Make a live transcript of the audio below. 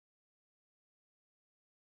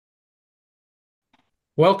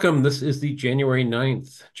Welcome. This is the January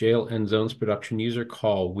 9th Jail and Zones production user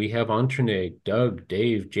call. We have Entrene, Doug,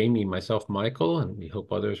 Dave, Jamie, myself, Michael, and we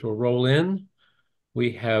hope others will roll in.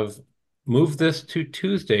 We have moved this to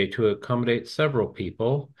Tuesday to accommodate several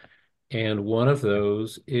people, and one of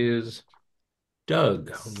those is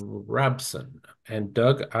Doug Rabson. And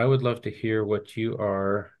Doug, I would love to hear what you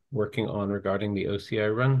are working on regarding the OCI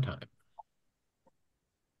runtime.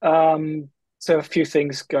 Um, so a few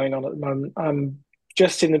things going on at the moment. I'm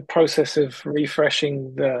just in the process of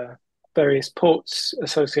refreshing the various ports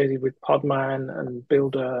associated with Podman and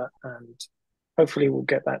Builder, and hopefully we'll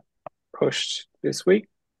get that pushed this week.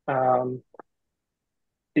 Um,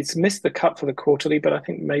 it's missed the cut for the quarterly, but I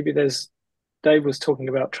think maybe there's Dave was talking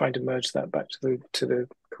about trying to merge that back to the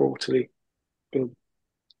quarterly build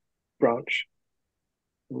branch.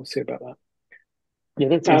 We'll see about Yeah,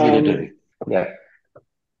 that's that. easy to do. Yeah.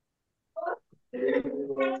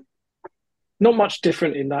 Not much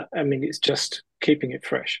different in that. I mean, it's just keeping it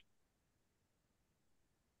fresh.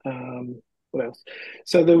 What else?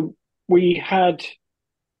 So we had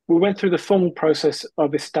we went through the formal process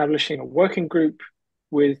of establishing a working group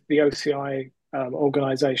with the OCI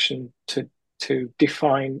organization to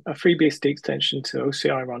define a FreeBSD extension to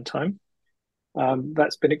OCI runtime.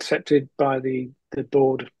 That's been accepted by the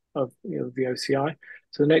board of the OCI.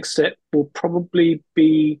 So the next step will probably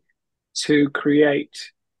be to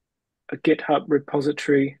create a GitHub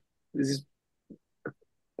repository. This is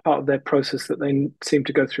part of their process that they seem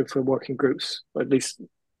to go through for working groups, or at least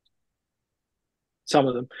some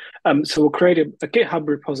of them. So we'll create a GitHub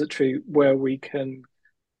repository where we can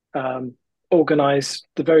organize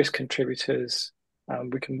the various contributors.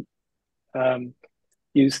 We can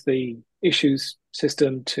use the issues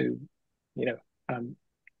system to, you know,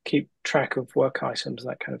 keep track of work items,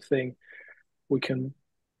 that kind of thing. We can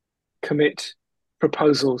commit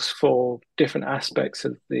proposals for different aspects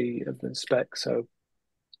of the spec. So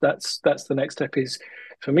that's the next step is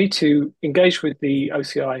for me to engage with the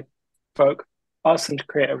OCI folk, ask them to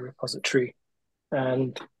create a repository,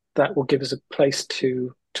 and that will give us a place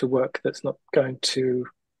to work that's not going to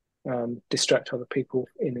distract other people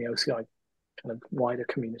in the OCI kind of wider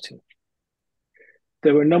community.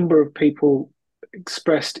 There were a number of people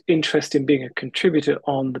expressed interest in being a contributor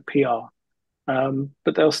on the PR,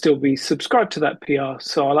 but they'll still be subscribed to that PR.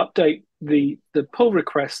 So I'll update the pull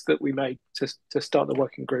request that we made to start the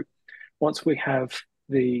working group once we have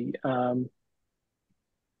the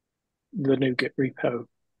new Git repo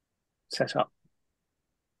set up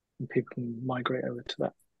and people can migrate over to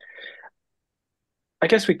that. I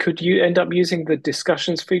guess we could end up using the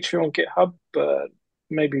discussions feature on GitHub, but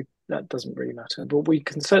maybe that doesn't really matter. But we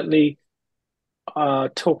can certainly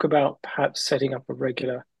talk about perhaps setting up a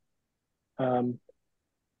regular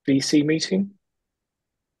VC meeting.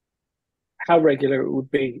 How regular it would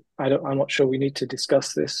be, I'm not sure. We need to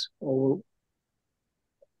discuss this or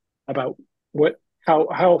about how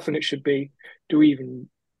often it should be. Do we even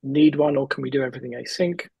need one, or can we do everything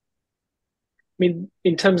async? I mean,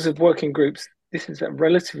 in terms of working groups, this is a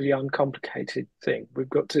relatively uncomplicated thing. We've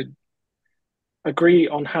got to agree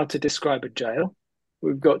on how to describe a jail.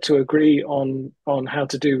 We've got to agree on how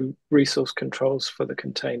to do resource controls for the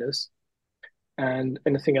containers, and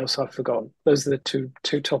anything else I've forgotten. Those are the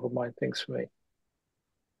two top of mind things for me.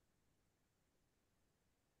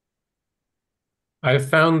 I've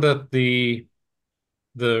found that the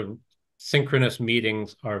synchronous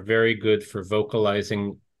meetings are very good for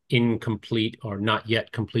vocalizing incomplete or not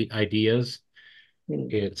yet complete ideas.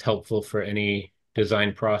 Mm. It's helpful for any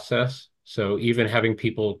design process. So even having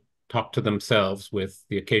people talk to themselves with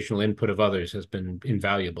the occasional input of others has been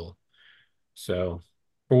invaluable. So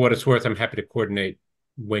for what it's worth, I'm happy to coordinate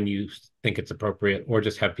when you think it's appropriate or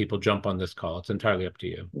just have people jump on this call. It's entirely up to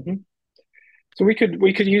you. Mm-hmm. So we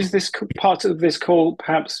could use this part of this call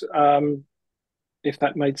perhaps if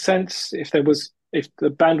that made sense. If the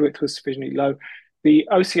bandwidth was sufficiently low, the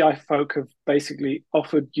OCI folk have basically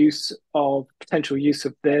offered potential use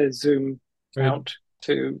of their Zoom Right. account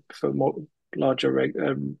for more larger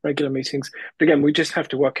regular meetings. But again, we just have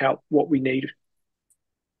to work out what we need.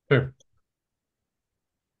 Sure.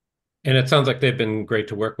 And it sounds like they've been great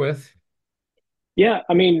to work with. Yeah,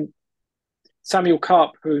 I mean, Samuel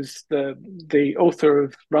Karp, who's the author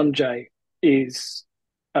of RunJ, is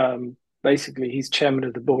basically he's chairman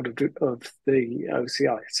of the board of the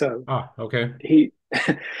OCI. So Ah, okay. he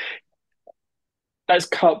that's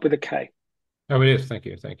Karp with a K. Oh, it is. Thank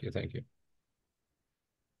you. Thank you. Thank you.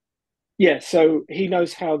 Yeah, so he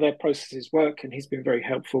knows how their processes work, and he's been very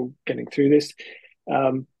helpful getting through this.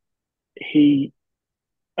 Um, he,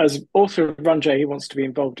 as author of RunJ, he wants to be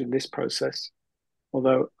involved in this process.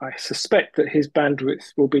 although I suspect that his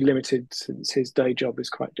bandwidth will be limited since his day job is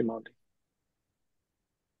quite demanding.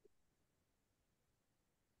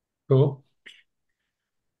 Cool.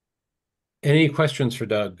 Any questions for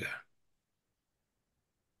Doug?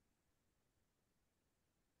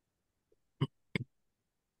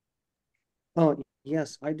 Oh,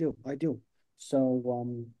 yes, I do. I do. So,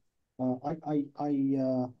 I'm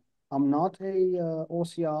not a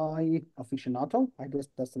OCI aficionado. I guess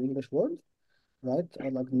that's an English word, right? I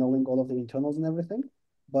like knowing all of the internals and everything.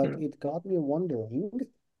 But Mm. it got me wondering,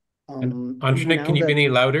 And Anshnik, can now you be that, any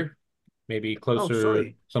louder? Maybe oh, closer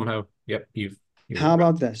sorry. somehow. Yep, How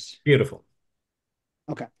about this? beautiful.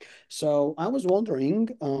 Okay. So I was wondering,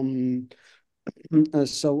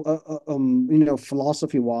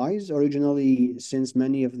 philosophy-wise, originally, since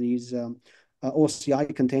many of these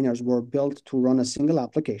OCI containers were built to run a single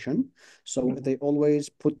application, so they always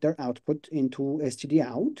put their output into std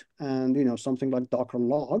out, and something like Docker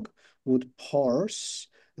log would parse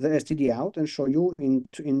the std out and show you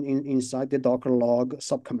inside the Docker log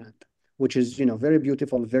subcommand, which is very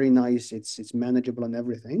beautiful, very nice. It's manageable and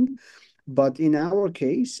everything. But in our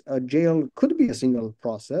case, a jail could be a single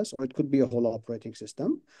process, or it could be a whole operating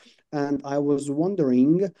system. And I was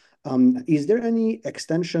wondering, is there any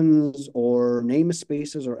extensions or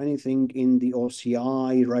namespaces or anything in the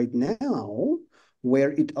OCI right now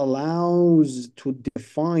where it allows to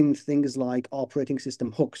define things like operating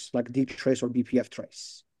system hooks, like dtrace or BPF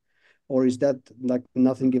trace? Or is that like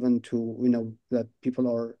nothing given to, that people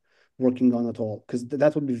are working on at all? Because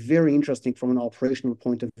that would be very interesting from an operational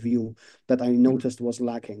point of view that I noticed was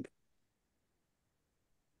lacking.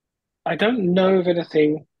 I don't know of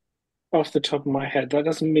anything off the top of my head. That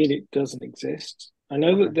doesn't mean it doesn't exist. I know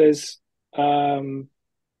Okay. that there's a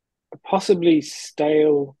possibly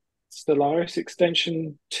stale Stellaris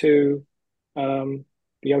extension to the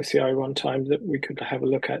OCI runtime that we could have a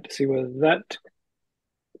look at to see whether that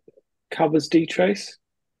covers dtrace.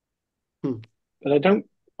 But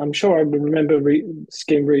I'm sure I remember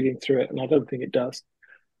skim reading through it, and I don't think it does.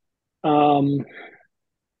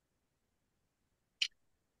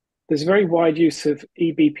 There's very wide use of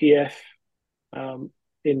eBPF in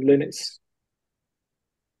Linux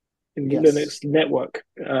Yes. network,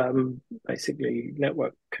 basically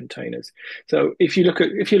network containers. So if you look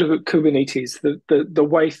at Kubernetes, the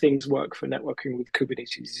way things work for networking with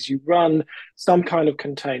Kubernetes is you run some kind of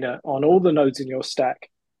container on all the nodes in your stack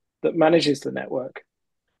that manages the network.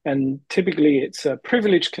 And typically it's a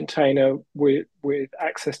privileged container with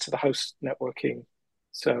access to the host networking.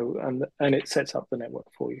 So and it sets up the network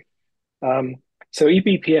for you. So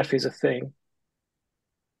eBPF is a thing.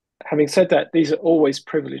 Having said that, these are always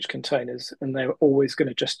privileged containers, and they're always going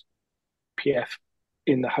to just PF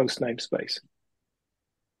in the host namespace.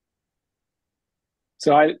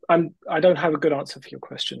 So I don't have a good answer for your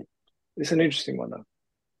question. It's an interesting one though.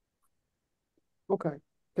 Okay.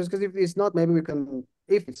 Because if it's not, maybe we can.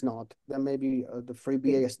 If it's not, then maybe the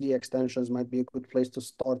FreeBSD extensions might be a good place to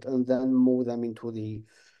start, and then move them into the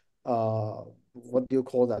what do you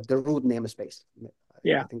call that? The root namespace.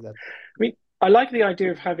 Yeah, I think that. I mean, I like the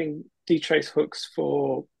idea of having dtrace hooks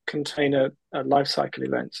for container lifecycle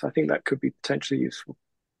events. I think that could be potentially useful.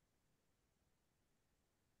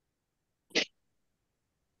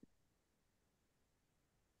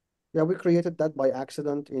 Yeah, we created that by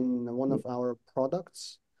accident in one of our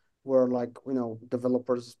products, where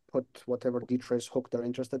developers put whatever dtrace hook they're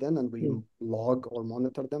interested in, and we log or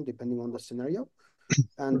monitor them depending on the scenario.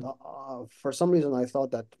 And for some reason, I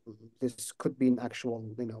thought that this could be an actual,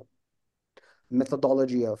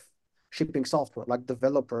 methodology of shipping software. Like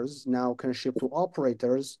developers now can ship to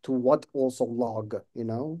operators to what also log.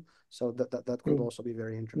 So that could also be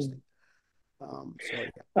very interesting. So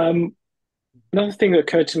yeah. Another thing that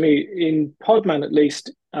occurred to me in Podman, at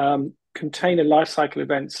least, container lifecycle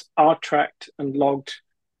events are tracked and logged,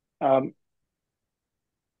 and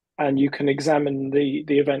you can examine the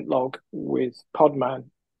event log with Podman.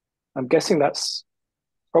 I'm guessing that's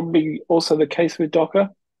probably also the case with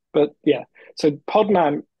Docker, but yeah. So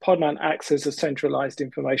Podman acts as a centralized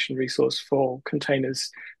information resource for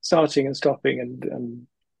containers starting and stopping and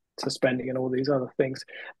suspending and all these other things,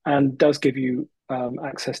 and does give you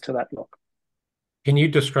access to that log. Can you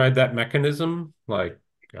describe that mechanism? Like,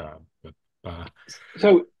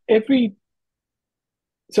 So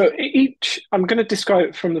I'm going to describe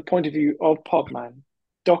it from the point of view of Podman.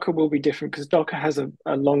 Docker will be different because Docker has a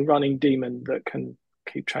long-running daemon that can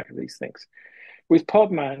keep track of these things. With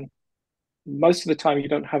Podman, most of the time you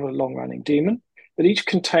don't have a long-running daemon, but each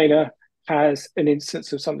container has an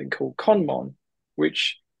instance of something called conmon,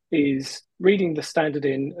 which is reading the standard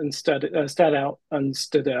in and stat out and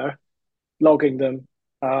stder logging them,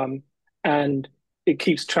 and it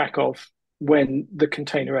keeps track of when the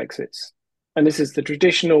container exits. And this is the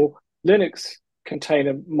traditional Linux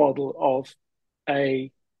container model of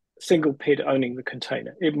a single PID owning the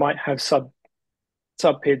container. It might have sub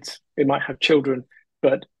PIDs, it might have children,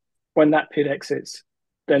 but when that PID exits,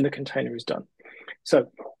 then the container is done.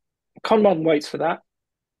 So Conmon waits for that.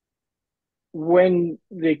 When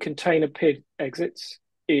the container PID exits,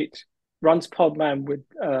 it runs Podman with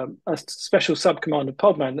a special subcommand of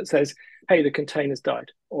Podman that says, hey, the container's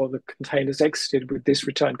died, or the container's exited with this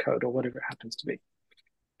return code, or whatever it happens to be.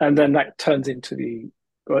 And then that turns into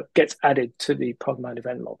gets added to the Podman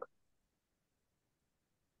event log.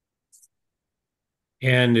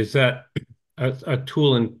 And is that a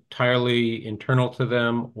tool entirely internal to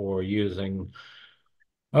them, or using,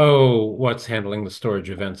 what's handling the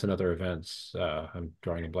storage events and other events? I'm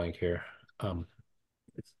drawing a blank here.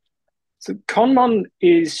 So Conmon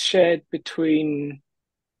is shared between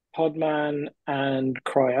Podman and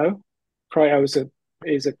CRI-O. CRI-O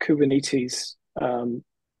is a Kubernetes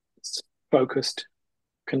focused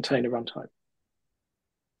container runtime.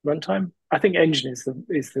 Runtime? I think engine is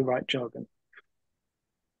the right jargon.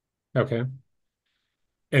 Okay.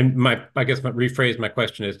 And I guess rephrase my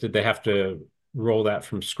question is, did they have to roll that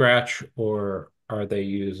from scratch, or are they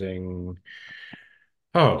using,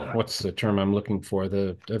 what's the term I'm looking for?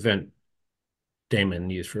 The event daemon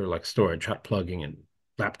used for like storage, hot plugging and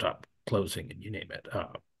laptop closing, and you name it.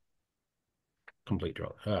 Complete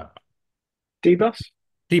draw. Dbus?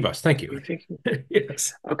 Dbus, thank you. Are you thinking?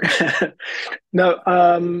 Yes. Okay.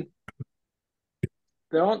 No,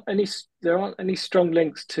 there aren't any strong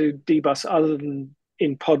links to Dbus other than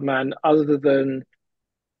in Podman, other than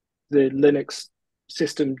the Linux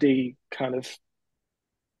systemd kind of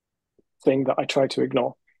thing that I try to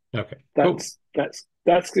ignore. Okay. That's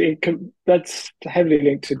heavily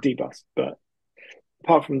linked to Dbus, but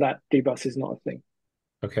apart from that, Dbus is not a thing.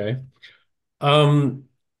 Okay.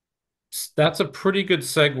 That's a pretty good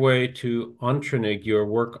segue to Entrenig, your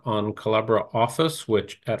work on Collabora Office,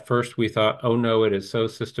 which at first we thought, oh no, it is so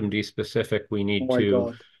systemd specific, we need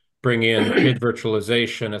to bring in PID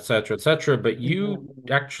virtualization, et cetera, but you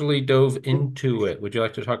actually dove into it. Would you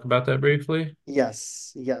like to talk about that briefly?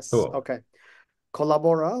 Yes. Cool. Okay.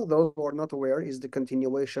 Collabora, those who are not aware, is the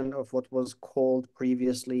continuation of what was called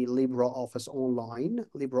previously LibreOffice Online.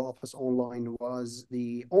 LibreOffice Online was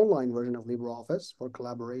the online version of LibreOffice for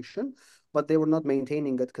collaboration, but they were not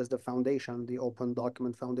maintaining it because the foundation, the Open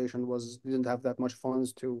Document Foundation, didn't have that much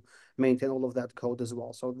funds to maintain all of that code as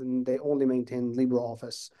well. So then they only maintained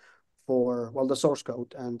LibreOffice for, well, the source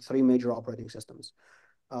code and 3 major operating systems,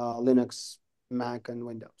 Linux, Mac, and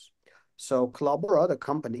Windows. So Collabora, the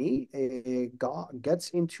company, gets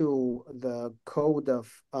into the code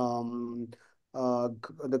of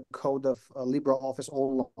LibreOffice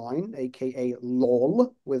Online, aka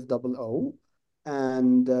LOL with double O,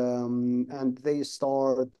 and they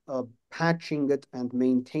start patching it and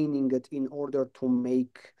maintaining it in order to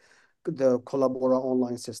make the Collabora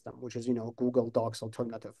Online system, which is Google Docs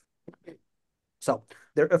alternative. So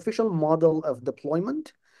their official model of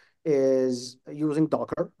deployment is using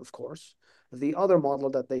Docker, of course. The other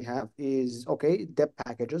model that they have is, deb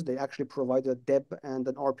packages. They actually provide a deb and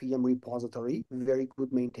an RPM repository, very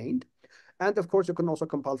good maintained. And of course, you can also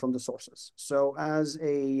compile from the sources. So as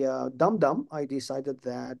a dum-dum, I decided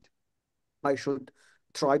that I should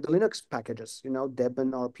try the Linux packages. Deb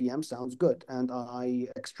and RPM sounds good. And I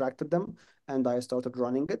extracted them and I started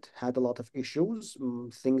running it. Had a lot of issues,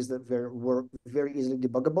 things that were very easily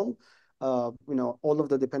debuggable. All of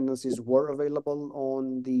the dependencies were available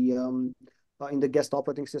on the in the guest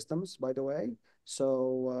operating systems, by the way.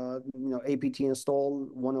 So apt install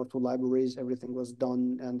 1 or 2 libraries, everything was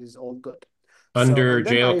done and is all good. Under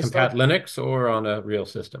JL Compat Linux or on a real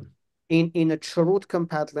system? In a Chroot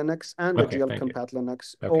Compat Linux and a JL Compat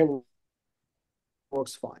Linux, all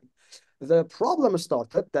works fine. The problem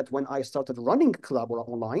started that when I started running Collabora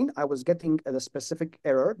Online, I was getting a specific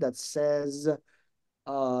error that says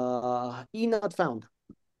not found,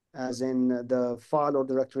 as in the file or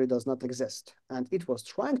directory does not exist. And it was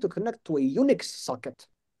trying to connect to a Unix socket,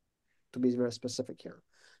 to be very specific here.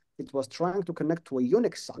 It was trying to connect to a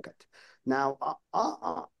Unix socket. Now,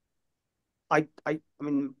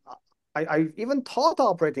 I've even taught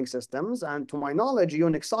operating systems, and to my knowledge,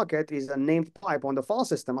 Unix socket is a named pipe on the file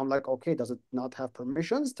system. I'm like, okay, does it not have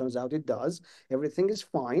permissions? Turns out it does. Everything is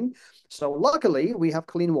fine. So luckily, we have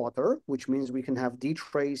clean water, which means we can have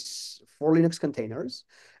dtrace for Linux containers.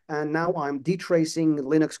 And now I'm detracing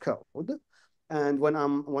Linux code. And when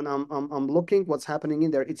I'm looking what's happening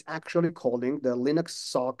in there, it's actually calling the Linux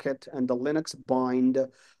socket and the Linux bind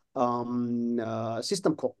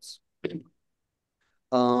system calls.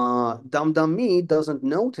 DumDumMe doesn't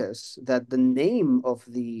notice that the name of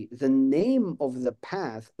the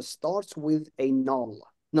path starts with a null.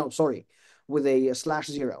 No, sorry, with a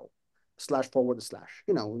 /0, //,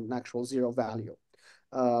 an actual zero value.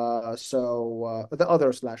 So the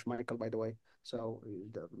other slash, Michael, by the way. So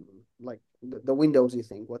like the Windowsy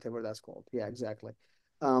thing, whatever that's called. Yeah, exactly.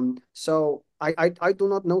 So I do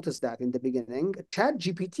not notice that in the beginning.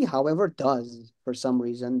 ChatGPT, however, does for some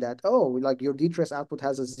reason that, oh, like your dtrace output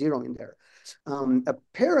has a 0 in there.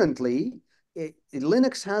 Apparently,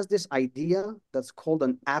 Linux has this idea that's called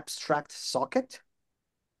an abstract socket,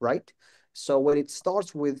 right? So when it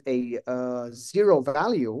starts with a 0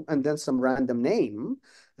 value and then some random name,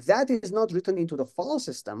 that is not written into the file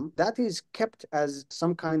system. That is kept as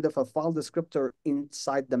some kind of a file descriptor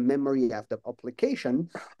inside the memory of the application.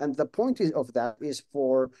 And the point of that is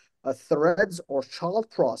for threads or child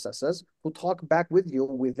processes to talk back with you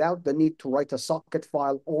without the need to write a socket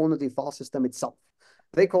file on the file system itself.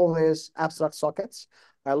 They call this abstract sockets.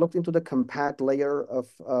 I looked into the compat layer of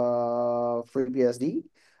FreeBSD.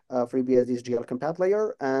 FreeBSD's GL compat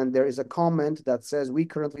layer, and there is a comment that says we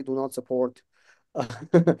currently do not support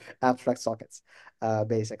abstract sockets,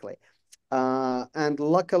 basically. And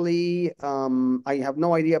luckily, I have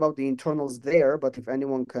no idea about the internals there, but if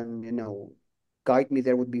anyone can, guide me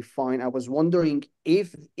there would be fine. I was wondering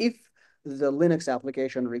if the Linux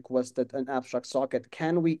application requested an abstract socket,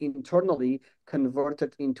 can we internally convert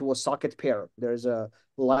it into a socket pair? There's a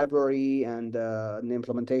library and an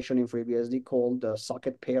implementation in FreeBSD called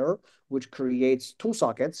socket pair, which creates 2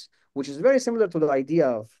 sockets, which is very similar to the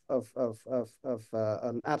idea of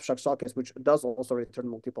an abstract sockets, which does also return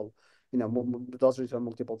multiple,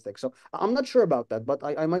 things. So I'm not sure about that, but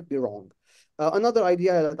I might be wrong. Another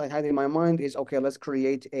idea that I had in my mind is, okay, let's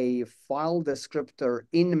create a file descriptor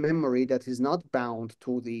in memory that is not bound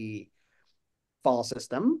to the file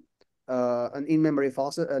system, an in-memory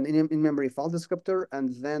file descriptor,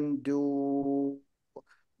 and then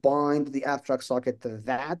bind the abstract socket to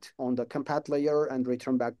that on the compat layer and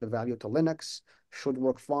return back the value to Linux. Should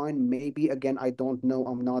work fine. Maybe, again, I don't know.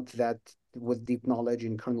 I'm not that with deep knowledge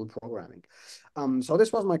in kernel programming. So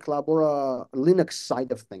this was my Collabora Linux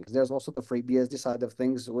side of things. There's also the FreeBSD side of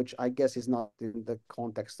things, which I guess is not in the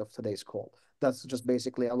context of today's call. That's just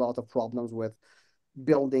basically a lot of problems with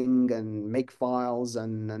building and make files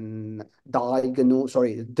and the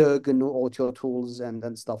GNU audio tools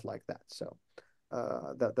and stuff like that. So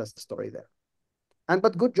that's the story there.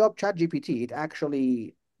 But good job, ChatGPT. It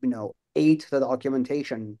actually, ate the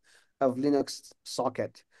documentation of Linux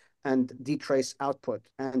socket and dtrace output,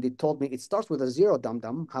 and it told me it starts with a 0.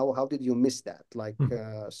 Dum. How did you miss that? Like,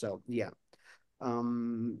 so yeah,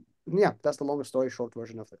 yeah. That's the long story short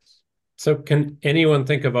version of this. So can anyone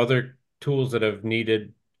think of other tools that have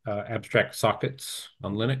needed abstract sockets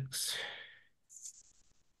on Linux?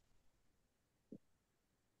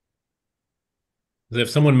 If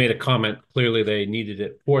someone made a comment, clearly they needed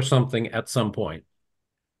it for something at some point,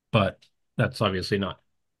 but that's obviously not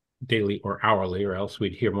daily or hourly, or else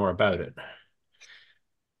we'd hear more about it.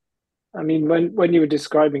 I mean, when you were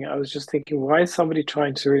describing it, I was just thinking, why is somebody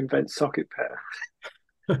trying to invent socket pair?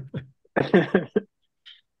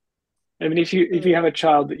 I mean, if you have a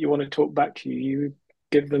child that you want to talk back to you, you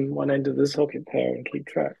give them one end of the socket pair and keep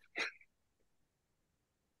track.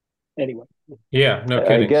 Anyway. Yeah, no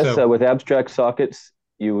kidding. I guess So with abstract sockets,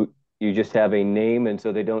 you just have a name, and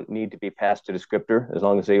so they don't need to be passed a descriptor as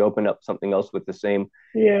long as they open up something else with the same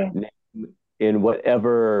name in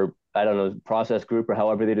whatever, I don't know, process group or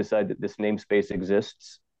however they decide that this namespace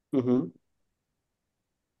exists. Mm-hmm.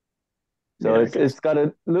 So it's got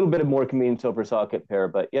a little bit of more convenience over socket pair,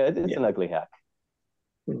 but yeah, it's an ugly hack.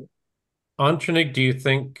 Ontronig, do you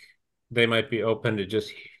think they might be open to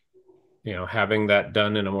just having that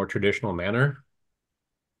done in a more traditional manner?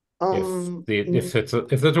 If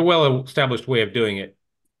there's a well-established way of doing it,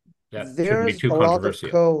 that shouldn't be too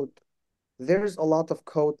controversial. There's a lot of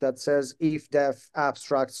code that says if def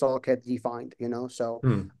abstract socket defined, so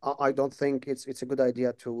I don't think it's a good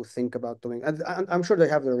idea to think about doing, and I'm sure they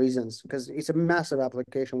have their reasons because it's a massive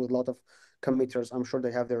application with a lot of committers. I'm sure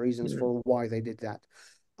they have their reasons for why they did that.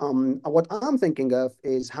 What I'm thinking of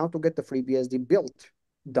is how to get the FreeBSD build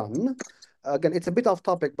done. Again, it's a bit off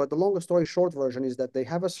topic, but the longer story short version is that they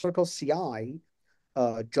have a Circle CI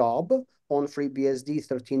job on FreeBSD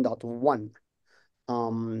 13.1.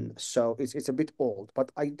 So it's a bit old,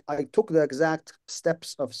 but I took the exact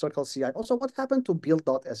steps of Circle CI. Also, what happened to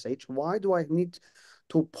build.sh? Why do I need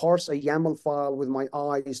to parse a YAML file with my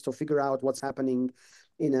eyes to figure out what's happening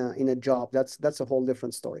in a job? That's a whole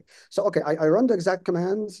different story. So okay, I run the exact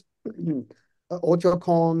commands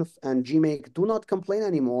AudioConf and gmake do not complain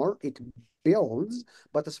anymore. It builds,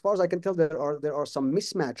 but as far as I can tell, there are some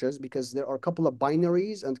mismatches because there are a couple of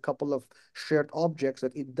binaries and a couple of shared objects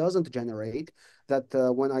that it doesn't generate. That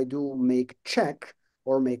when I do make check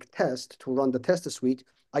or make test to run the test suite,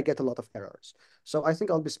 I get a lot of errors. So I think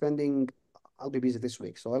I'll be busy this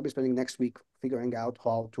week. So I'll be spending next week figuring out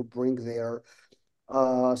how to bring their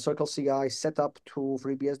Circle CI setup to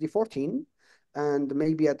FreeBSD 14. And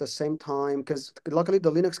maybe at the same time, because luckily the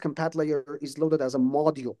Linux compat layer is loaded as a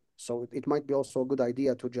module. So it might be also a good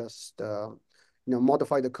idea to just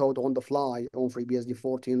modify the code on the fly on FreeBSD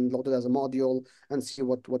 14, load it as a module, and see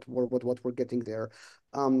what we're getting there.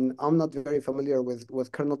 I'm not very familiar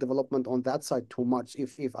with kernel development on that side too much.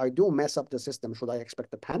 If I do mess up the system, should I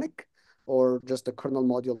expect a panic, or just the kernel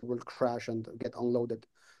module will crash and get unloaded?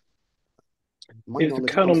 If the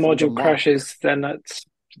kernel module crashes, then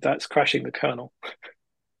that's crashing the kernel.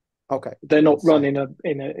 Okay. They're not running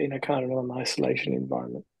in a kernel isolation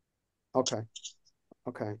environment. Okay.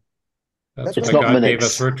 That's why God gave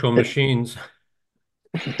us virtual machines.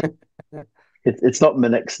 It's not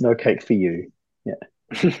Minix, no cake for you. Yeah.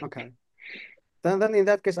 Okay. Then in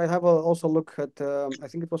that case, I have also look at I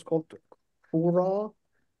think it was called Kira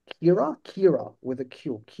with a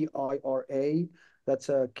Q, Kira. That's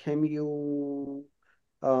a QEMU.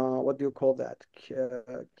 What do you call that?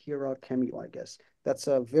 Kira QEMU, I guess. That's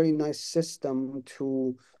a very nice system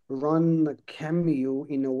to run QEMU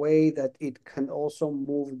in a way that it can also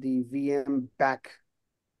move the VM back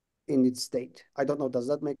in its state. I don't know. Does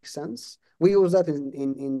that make sense? We use that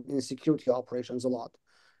in security operations a lot.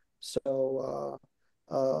 So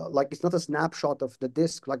like it's not a snapshot of the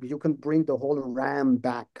disk. Like you can bring the whole RAM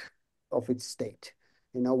back of its state,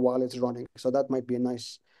 while it's running. So that might be a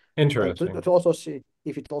nice. Interesting. To also see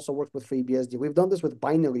if it also works with FreeBSD. We've done this with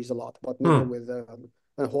binaries a lot, but never with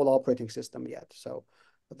a whole operating system yet. So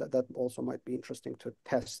that also might be interesting to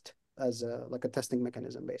test as like a testing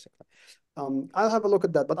mechanism, basically. I'll have a look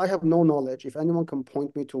at that, but I have no knowledge. If anyone can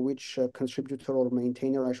point me to which contributor or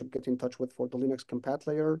maintainer I should get in touch with for the Linux compat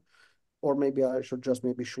layer, or maybe I should just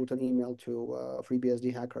maybe shoot an email to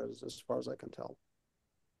FreeBSD hackers, as far as I can tell.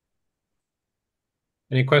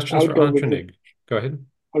 Any questions for Antranig? Go ahead.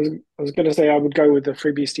 I was going to say I would go with the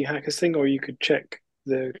FreeBSD hackers thing, or you could check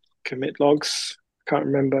the commit logs. I can't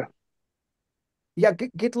remember. Yeah,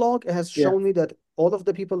 GitLog has shown me that all of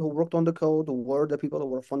the people who worked on the code were the people who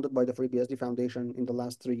were funded by the FreeBSD Foundation in the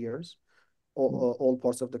last 3 years, all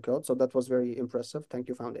parts of the code. So that was very impressive. Thank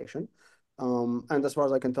you, Foundation. And as far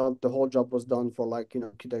as I can tell, the whole job was done for like,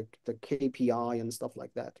 the KPI and stuff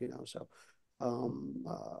like that, So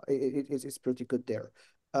it's pretty good there.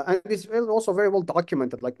 And it's also very well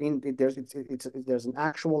documented. Like there's an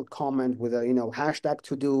actual comment with a hashtag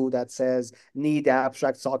to do that says need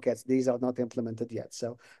abstract sockets. These are not implemented yet,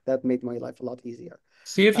 so that made my life a lot easier.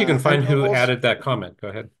 See if you can find who added that comment. Go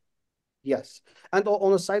ahead. Yes, and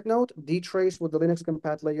on a side note, dtrace with the Linux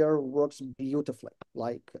compat layer works beautifully.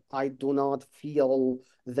 Like I do not feel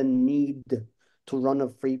the need to run a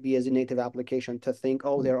FreeBSD native application to think,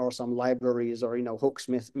 oh, there are some libraries or hooks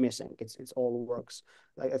missing. It's all works.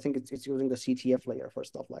 I think it's using the CTF layer for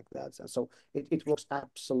stuff like that. So it works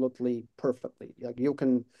absolutely perfectly. Like you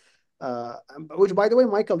can, which by the way,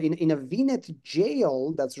 Michael, in a VNet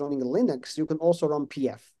jail that's running Linux, you can also run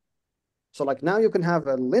PF. So like now you can have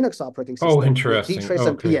a Linux operating system. Oh, interesting. With dtrace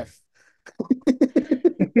and PF.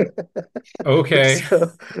 Okay.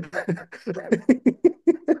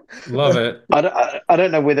 Love it. I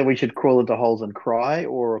don't know whether we should crawl into holes and cry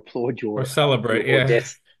or applaud your or celebrate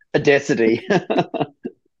audacity.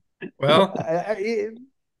 Well,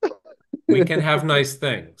 we can have nice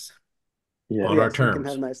things on our terms. We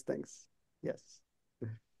can have nice things. Yes.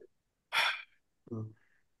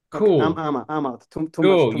 Cool. Okay, I'm out. Too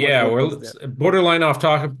cool. Much yeah, we're borderline off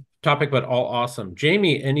topic, but all awesome.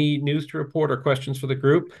 Jamie, any news to report or questions for the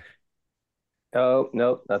group? Oh,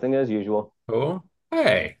 no, nothing as usual. Cool.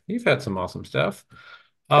 Hey, you've had some awesome stuff.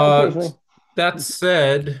 That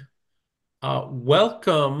said,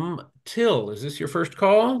 welcome, Till. Is this your first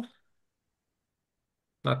call?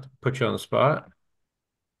 Not to put you on the spot.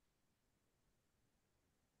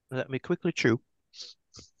 Let me quickly chew.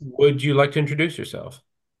 Would you like to introduce yourself?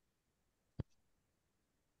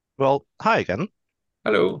 Well, hi again.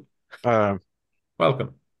 Hello.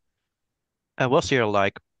 Welcome. I was here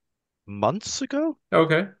like months ago.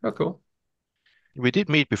 Okay. Oh, cool. We did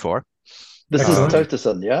meet before. This is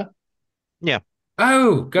Toteson, yeah? Yeah.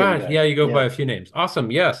 Oh, God. Yeah, you go by a few names.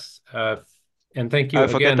 Awesome. Yes. And thank you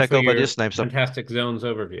again for your fantastic zones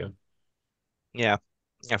overview. Yeah.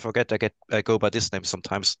 I forget I go by this name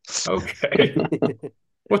sometimes. Okay.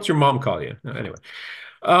 What's your mom call you? Anyway,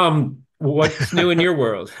 what's new in your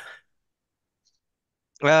world?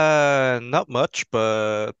 Not much,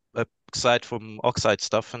 but aside from Oxide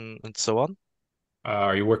stuff and so on.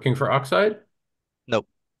 Are you working for Oxide? Nope.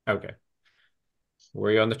 Okay.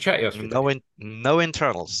 Were you on the chat yesterday? No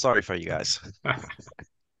internals. Sorry for you guys.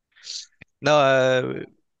 No,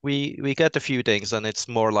 we get a few things, and it's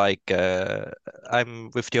more like I'm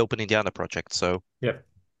with the Open Indiana project, so Yeah.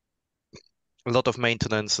 a lot of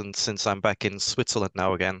maintenance. And since I'm back in Switzerland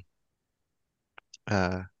now again,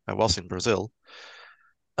 I was in Brazil.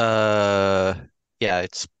 Yeah,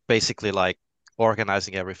 it's basically like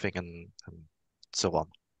organizing everything and so on.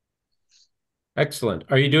 Excellent.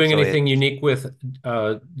 Are you doing So anything unique with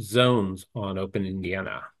zones on Open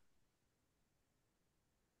Indiana?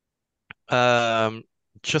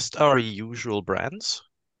 just our usual brands.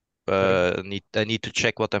 I need to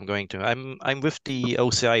check what I'm going to. I'm with the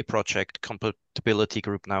OCI project compatibility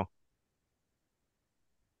group now.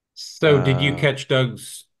 So did you catch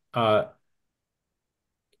Doug's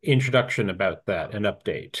introduction about that, an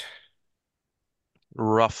update?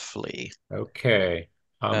 Roughly. Okay.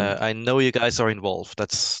 I know you guys are involved.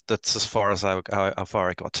 That's as far as how far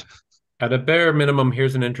I got. At a bare minimum,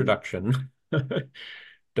 here's an introduction.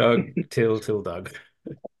 Doug till Doug.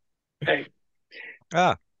 Hey.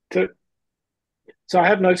 Ah. So I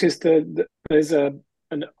have noticed that there's an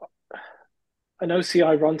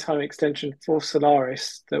OCI runtime extension for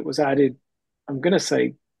Solaris that was added, I'm going to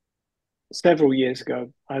say several years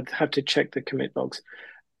ago. I'd have to check the commit logs.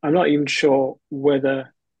 I'm not even sure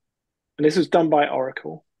whether, and this was done by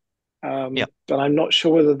Oracle, Yeah. but I'm not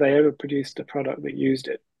sure whether they ever produced a product that used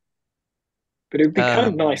it. But it would be kind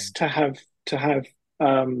of nice to have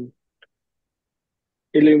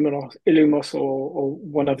Illumos or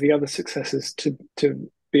one of the other successors to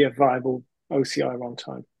be a viable OCI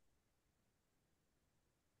runtime.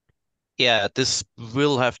 Yeah, this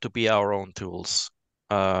will have to be our own tools.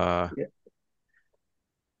 Yeah.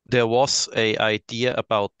 There was a idea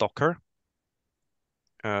about Docker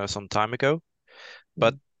some time ago,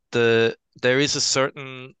 but there is a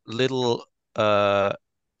certain little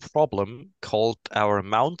problem called our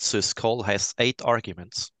mount syscall has 8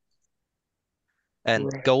 arguments. And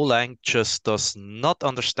Right. Golang just does not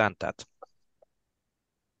understand that.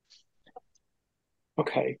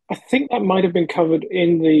 Okay, I think that might have been covered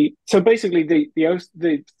in the. So basically,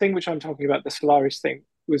 the thing which I'm talking about, the Solaris thing,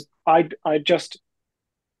 was I just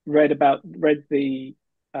read the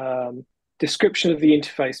description of the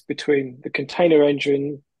interface between the container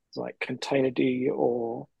engine, like Containerd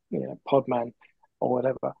or Podman or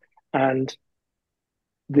whatever, and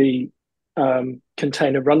the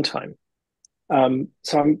container runtime.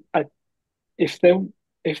 So if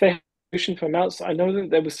they solution for mounts, I know that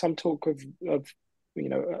there was some talk of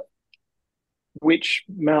which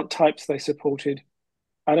mount types they supported.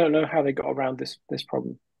 I don't know how they got around this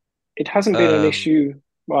problem. It hasn't been an issue.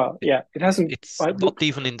 Well, yeah, it hasn't. It's not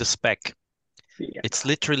even in the spec. Yeah. It's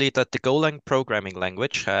literally that the Golang programming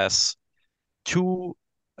language has 2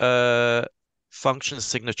 function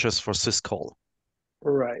signatures for syscall.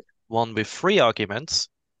 Right. One with 3 arguments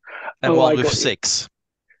and one with 6.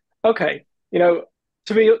 Okay. To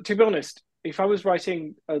be honest, if I was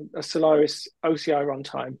writing a Solaris OCI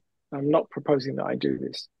runtime, I'm not proposing that I do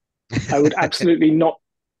this. I would absolutely not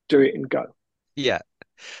do it in Go. Yeah,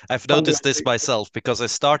 I've noticed this myself because I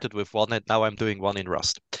started with one and now I'm doing one in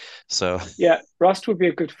Rust. So yeah, Rust would be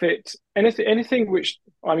a good fit. Anything which,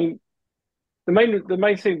 I mean, the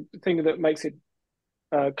main thing that makes it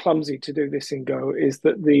clumsy to do this in Go is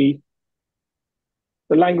that the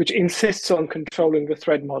language insists on controlling the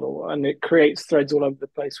thread model, and it creates threads all over the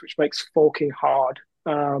place, which makes forking hard.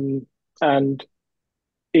 And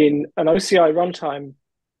in an OCI runtime,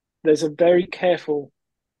 there's a very careful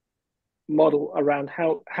model around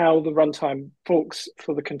how the runtime forks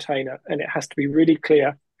for the container, and it has to be really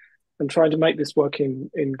clear. And trying to make this work in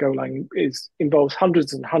Golang involves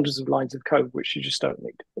hundreds and hundreds of lines of code, which you just don't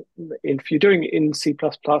need. If you're doing it in C++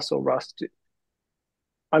 or Rust,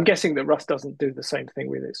 I'm guessing that Rust doesn't do the same thing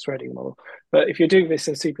with its threading model. But if you're doing this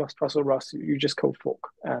in C++ or Rust, you just call fork.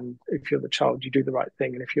 And if you're the child, you do the right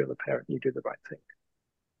thing. And if you're the parent, you do the right thing.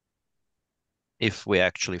 If we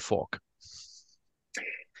actually fork.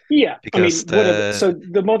 Yeah, because whatever. So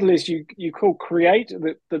the model is you call create,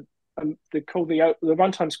 the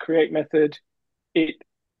runtime's create method. It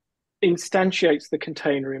instantiates the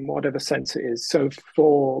container in whatever sense it is. So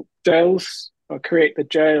for jails, I create the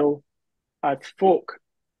jail, I fork,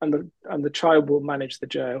 and the child will manage the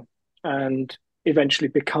jail and eventually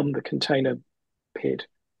become the container PID.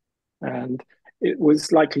 And it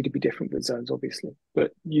was likely to be different with zones, obviously,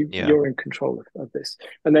 but Yeah. you're in control of this.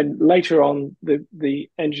 And then later on, the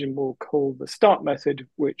engine will call the start method,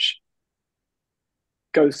 which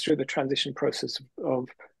goes through the transition process of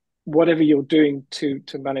whatever you're doing to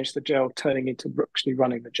manage the gel turning into actually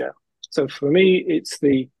running the gel. So for me, it's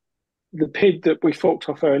the PID that we forked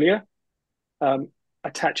off earlier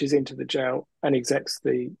attaches into the gel and execs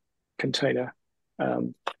the container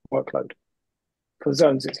workload. For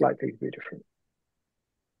zones, it's likely to be different.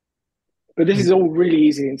 But this is all really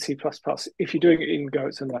easy in C++. If you're doing it in Go,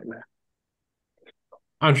 it's a nightmare.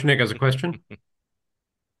 Anshnik has a question.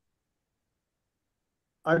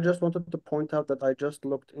 I just wanted to point out that I just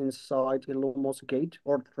looked inside Illumos Gate,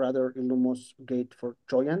 or rather Illumos Gate for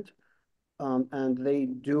Joyent, and they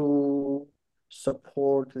do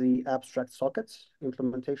support the abstract sockets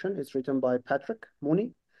implementation. It's written by Patrick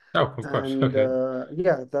Mooney. Oh, of course. And Okay.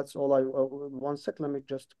 yeah, that's all I, 1 sec, let me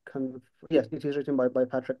just yes, it is written by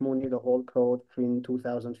Patrick Mooney, the whole code in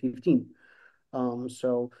 2015.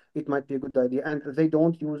 So it might be a good idea. And they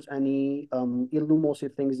don't use any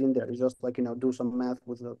Illumosy things in there. It's just like, do some math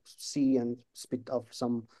with the C and spit off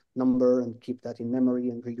some number and keep that in memory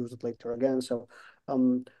and reuse it later again. So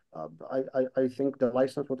I think the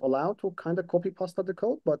license would allow to kind of copy pasta the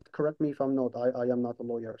code, but correct me if I'm not. I am not a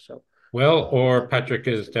lawyer, so. Well, or Patrick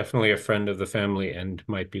is definitely a friend of the family and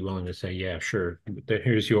might be willing to say, yeah, sure,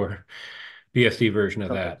 here's your BSD version of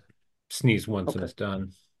that. Sneeze once and it's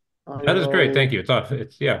done. That is great. Thank you.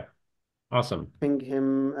 Yeah, awesome. Ping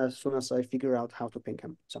him as soon as I figure out how to ping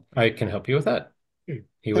him. So I can help you with that.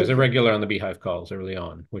 He was a regular on the Beehive calls early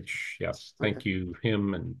on, which, yes, thank you,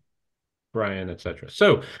 him and Brian, etc.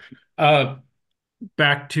 So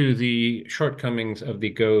back to the shortcomings of the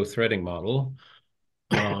Go threading model.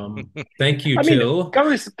 Thank you, Till. Go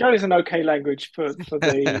is an okay language for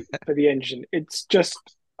the engine. It's just,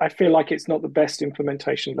 I feel like it's not the best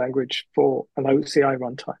implementation language for an OCI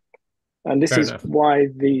runtime. And this is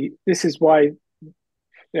why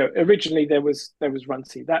originally there was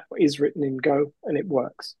runc. That is written in Go and it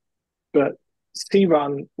works. But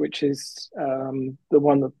crun, which is the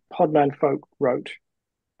one that Podman folk wrote,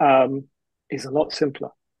 is a lot simpler.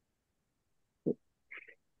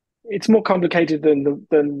 It's more complicated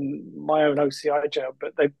than my own OCI jail,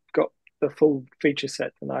 but they've got the full feature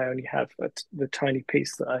set, and I only have the tiny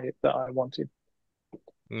piece that I wanted.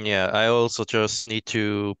 Yeah, I also just need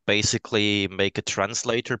to basically make a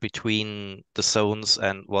translator between the zones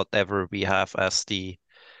and whatever we have as the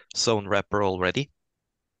zone wrapper already.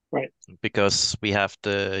 Right. Because we have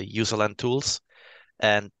the userland tools,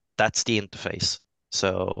 and that's the interface.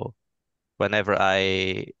 So whenever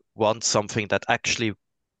I want something that actually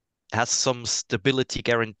has some stability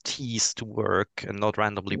guarantees to work and not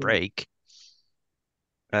randomly break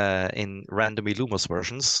in random Illumos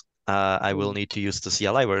versions, I will need to use the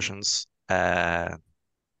CLI versions.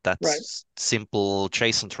 That's simple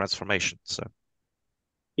JSON transformation. So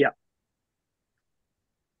yeah,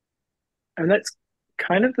 and that's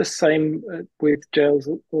kind of the same with jails,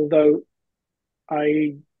 although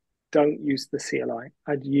I don't use the CLI.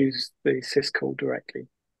 I'd use the syscall directly.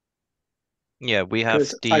 Yeah, we have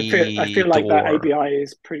the I feel like that ABI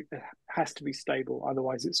has to be stable,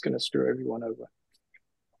 otherwise it's going to screw everyone over.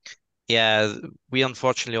 Yeah, we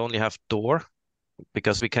unfortunately only have door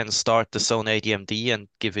because we can start the zone ADMD and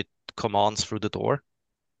give it commands through the door.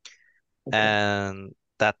 Okay. And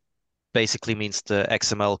that basically means the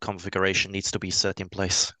XML configuration needs to be set in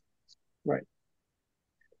place. Right.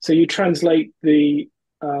 So you translate the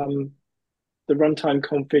runtime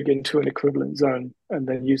config into an equivalent zone and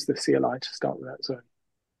then use the CLI to start with that zone.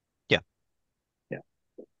 Yeah. Yeah.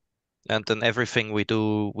 And then everything we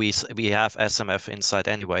do, we have SMF inside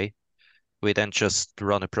anyway. We then just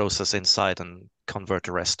run a process inside and convert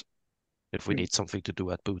the rest if we need something to do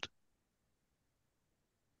at boot.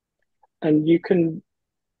 And you can,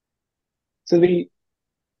 so the,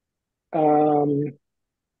 what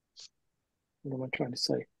am I trying to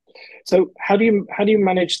say? So how do you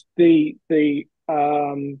manage the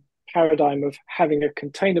paradigm of having a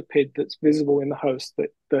container PID that's visible in the host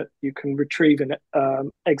that you can retrieve an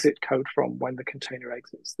exit code from when the container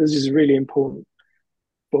exits? This is really important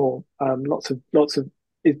for lots of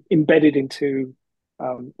embedded into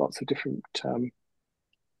lots of different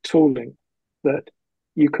tooling, that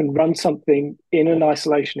you can run something in an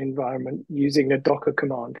isolation environment using a Docker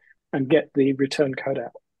command and get the return code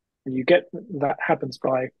out. And you get that happens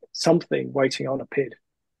by something waiting on a PID.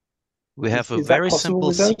 We have a very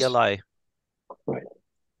simple CLI. Right.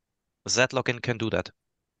 Z-login can do that.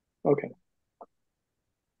 Okay.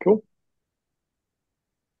 Cool.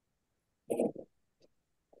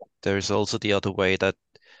 There's also the other way that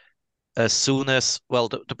as soon as, well,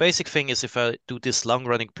 the basic thing is if I do this long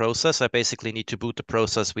running process, I basically need to boot the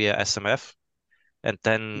process via SMF and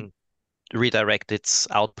then redirect its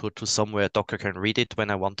output to somewhere Docker can read it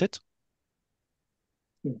when I want it.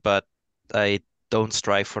 But I don't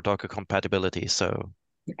strive for Docker compatibility, so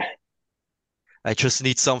I just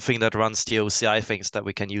need something that runs the OCI things that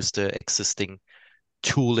we can use the existing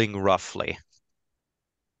tooling roughly.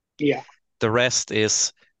 Yeah. The rest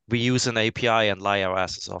is we use an API and lie our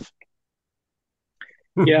asses off.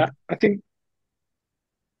 Yeah, I think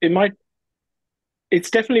it's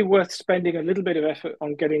definitely worth spending a little bit of effort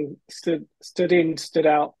on getting stood in, stood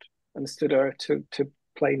out, and stdr to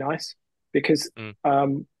play nice, because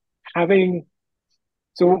having,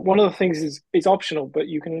 so one of the things is it's optional, but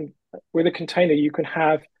you can, with a container, you can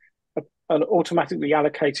have an automatically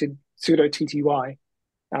allocated sudo TTY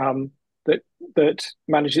that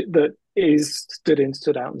manages, that is stood in,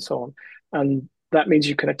 stood out, and so on. And that means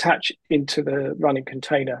you can attach into the running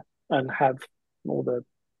container and have all the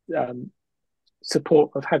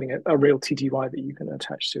support of having a real TTY that you can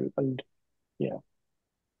attach to. And yeah,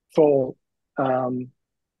 for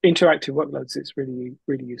interactive workloads, it's really,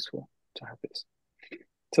 really useful to have this.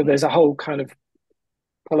 So there's a whole kind of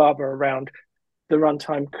palaver around the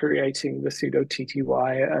runtime creating the sudo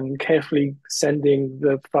TTY and carefully sending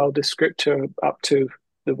the file descriptor up to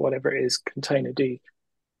the whatever it is, container D,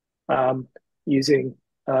 using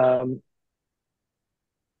Unix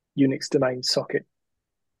domain socket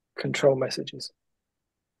control messages.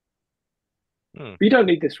 You don't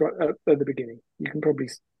need this right at the beginning. You can probably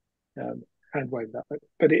hand wave that,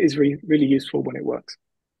 but it is really useful when it works.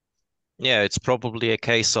 Yeah, it's probably a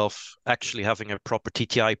case of actually having a proper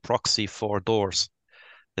TTI proxy for doors.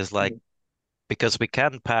 It's like, because we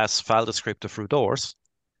can pass file descriptor through doors,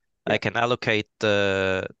 I can allocate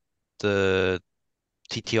the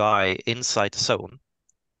TTI inside the zone.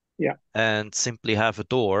 Yeah. And simply have a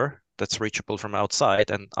door that's reachable from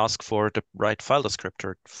outside and ask for the right file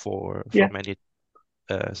descriptor from any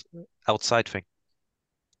outside thing.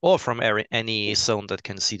 Or from any zone that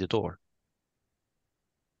can see the door.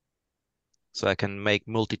 So I can make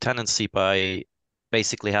multi-tenancy by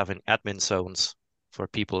basically having admin zones for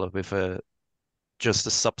people with just a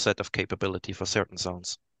subset of capability for certain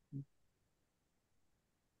zones.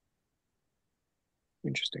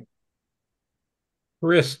 Interesting.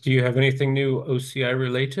 Chris, do you have anything new OCI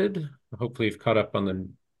related? Hopefully you've caught up on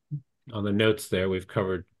the notes there. We've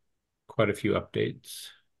covered quite a few updates.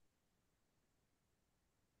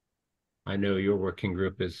 I know your working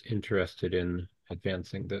group is interested in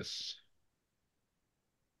advancing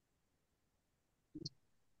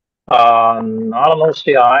not on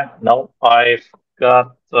OCI. No, I've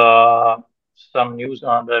got some news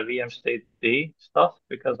on the VM State D stuff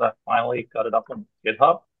because I finally got it up on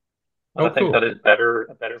GitHub. But I think that is a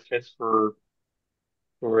better fit for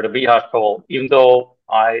the Beehive call, even though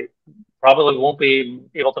I probably won't be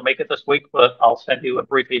able to make it this week, but I'll send you a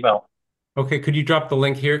brief email. Okay, could you drop the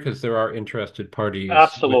link here? Because there are interested parties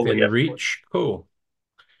Absolutely, within reach. Cool.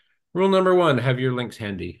 Rule number 1, have your links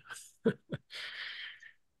handy.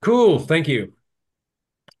 Cool, thank you.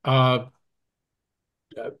 Doug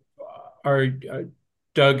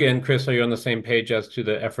and Chris, are you on the same page as to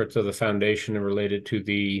the efforts of the foundation and related to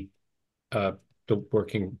the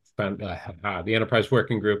enterprise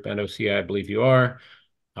working group and OCI? I believe you are.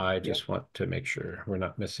 I just want to make sure we're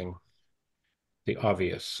not missing the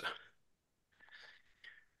obvious.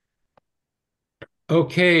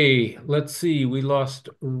 Okay, let's see. We lost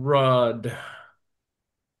Rod.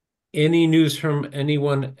 Any news from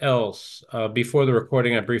anyone else? Before the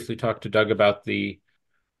recording, I briefly talked to Doug about the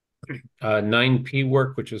 9P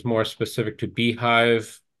work, which is more specific to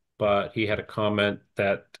Beehive, but he had a comment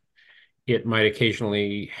that it might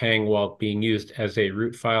occasionally hang while being used as a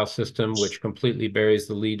root file system, which completely buries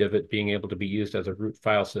the lead of it being able to be used as a root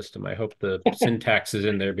file system. I hope the syntax is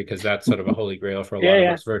in there because that's sort of a holy grail for a lot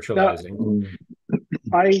of us virtualizing.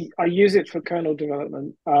 I use it for kernel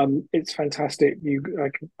development. It's fantastic.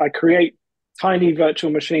 I create tiny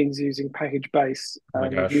virtual machines using package base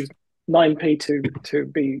and use 9P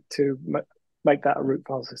to make that a root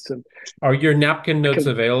file system. Are your napkin notes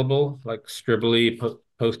available, like Scribbly,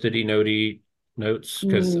 Post-it note notes?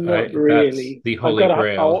 Because not really. That's the holy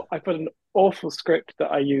grail. I've got an awful script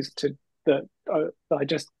that I use that I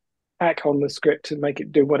just hack on the script to make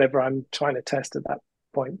it do whatever I'm trying to test at that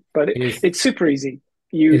point. But it's super easy.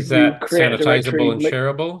 Is that sanitizable and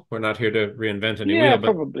shareable? We're not here to reinvent any wheel,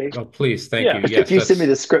 but probably. Oh, please, thank you. Yes, if you send me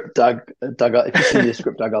the script, Doug, if you send me the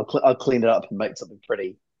script, Doug, I'll clean it up and make something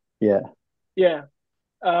pretty. Yeah.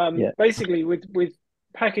 Basically, with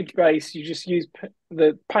package base, you just use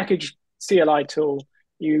the package CLI tool.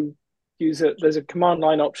 You there's a command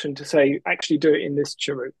line option to say, actually do it in this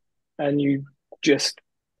chroot. And you just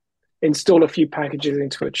install a few packages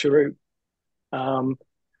into a chroot,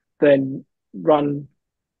 then run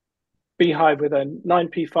bhyve with a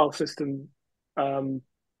 9p file system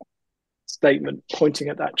statement pointing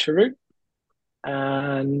at that chroot.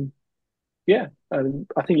 And yeah, I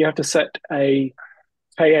think you have to set a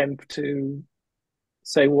KEnv to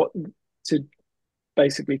say to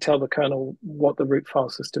basically tell the kernel what the root file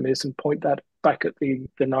system is and point that back at the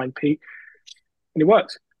 9p, and it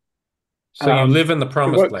works. So you live in the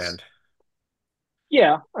promised land.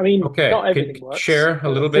 Yeah, I mean, okay. Not everything works. Share a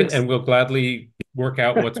little bit, and we'll gladly work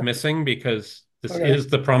out what's missing, because this is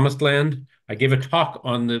the promised land. I gave a talk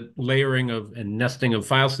on the layering of and nesting of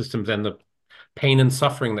file systems and the pain and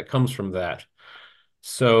suffering that comes from that.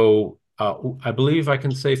 So I believe I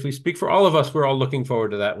can safely speak for all of us. We're all looking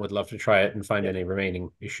forward to that and would love to try it and find any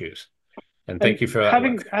remaining issues. And thank you for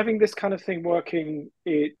that. Having this kind of thing working,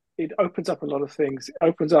 it opens up a lot of things. It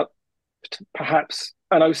opens up perhaps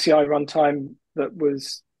an OCI runtime that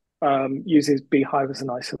was uses bhyve as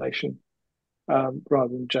an isolation rather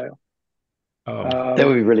than jail. That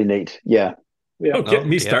would be really neat. Yeah. Oh, get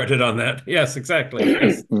me started on that. Yes, exactly.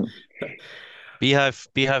 Yes. bhyve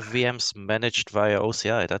VMs managed via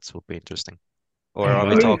OCI. That would be interesting. Or are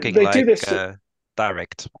we talking like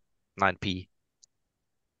direct 9p?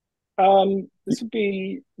 This would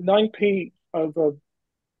be 9p over.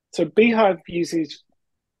 So bhyve uses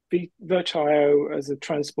Virtual.io as a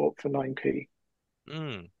transport for 9p.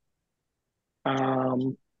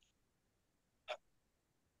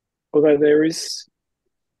 Although there's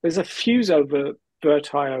a fuse over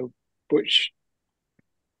Virtual.io, which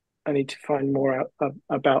I need to find more out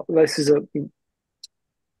about. This is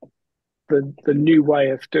the new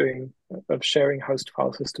way of sharing host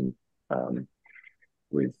file system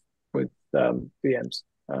with VMs.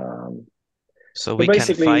 So we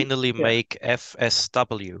can finally make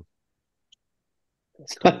FSW.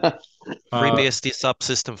 FreeBSD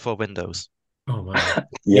subsystem for Windows. Oh my!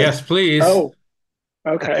 Yes, please. Oh,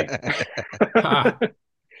 okay.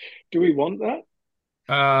 Do we want that?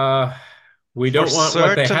 We don't want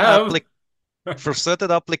what they have. For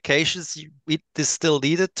certain applications, it is still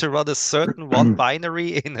needed to run a certain one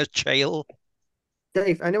binary in a jail.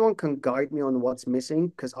 If anyone can guide me on what's missing,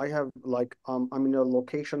 because I have I'm in a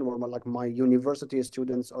location where my university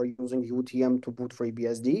students are using UTM to boot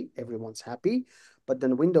FreeBSD. Everyone's happy, but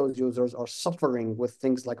then Windows users are suffering with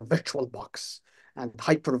things like VirtualBox and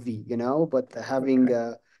Hyper-V, But having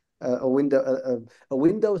a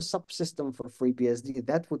Windows subsystem for FreeBSD,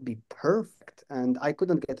 that would be perfect. And I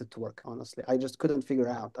couldn't get it to work, honestly. I just couldn't figure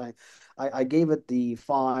out. I gave it the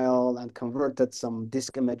file and converted some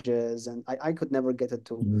disk images, and I could never get it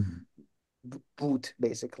to boot,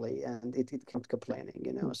 basically. And it kept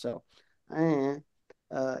complaining, So, that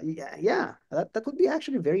would be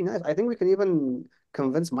actually very nice. I think we can even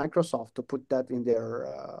convince Microsoft to put that in their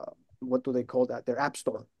what do they call that? Their app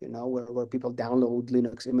store, where people download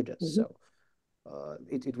Linux images. So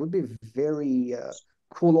it would be very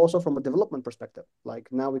cool also from a development perspective.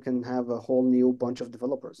 Like now we can have a whole new bunch of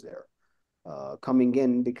developers there coming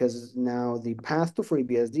in, because now the path to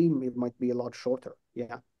FreeBSD might be a lot shorter.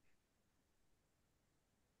 Yeah.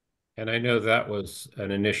 And I know that was an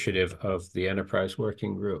initiative of the Enterprise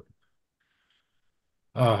Working Group.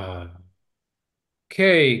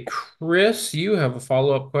 Okay, Chris, you have a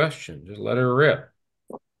follow-up question. Just let her rip.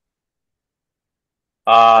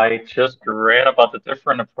 I just read about the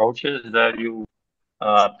different approaches that you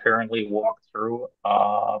apparently walked through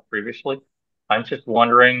previously. I'm just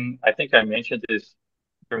wondering, I think I mentioned this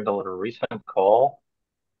during the recent call.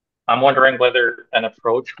 I'm wondering whether an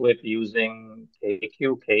approach with using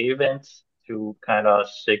KQK events to kind of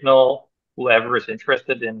signal whoever is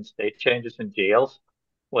interested in state changes in jails,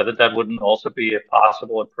 whether that wouldn't also be a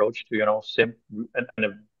possible approach to, in a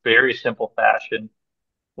very simple fashion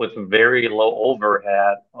with very low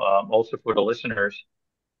overhead, also for the listeners,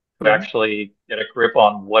 to actually get a grip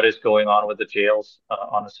on what is going on with the jails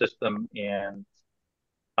on the system. And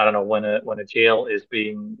I don't know, when a jail is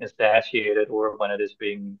being instantiated or when it is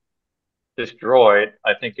being destroyed,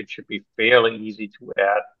 I think it should be fairly easy to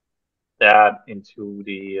add that into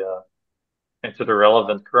the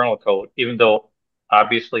relevant kernel code, even though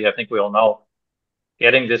obviously I think we all know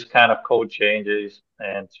getting this kind of code changes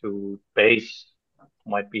and to base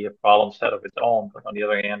might be a problem set of its own. But on the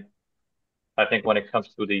other hand, I think when it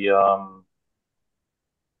comes to the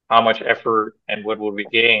how much effort and what will be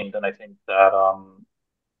gained, then I think that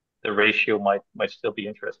the ratio might still be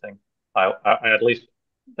interesting. I at least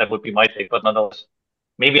that would be my take. But nonetheless,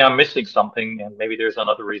 maybe I'm missing something, and maybe there's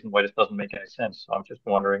another reason why this doesn't make any sense. So I'm just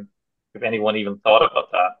wondering if anyone even thought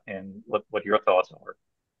about that and what your thoughts are.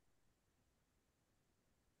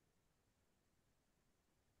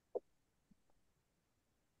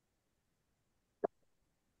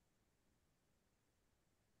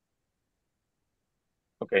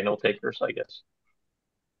 Okay, no takers, I guess.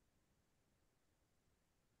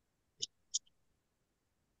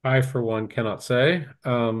 I, for one, cannot say.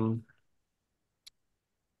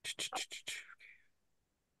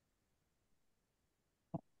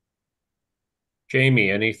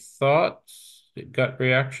 Jamie, any thoughts? Gut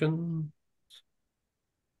reaction?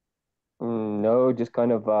 No, just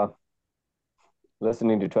kind of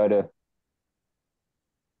listening to try to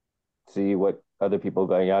see what other people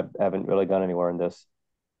go. I haven't really gone anywhere in this.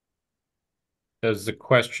 Does the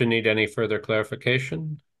question need any further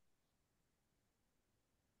clarification?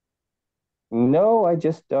 No, I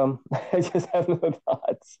just I just have no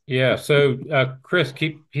thoughts. Yeah. So, Chris,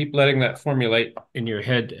 keep letting that formulate in your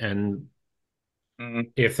head, and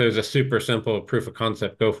if there's a super simple proof of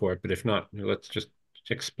concept, go for it. But if not, let's just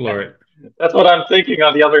explore it. That's what I'm thinking.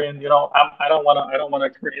 On the other end, I don't want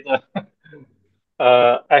to create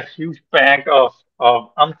a huge bank of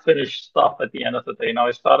unfinished stuff at the end of the day. Now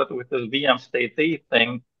I started with this VM state D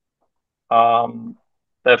thing,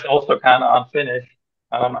 that's also kind of unfinished.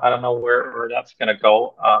 I don't know where that's going to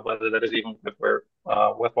go, whether that is even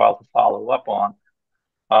worthwhile to follow up on.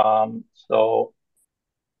 So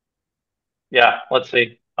yeah, let's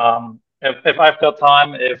see. If I've got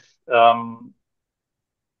time, if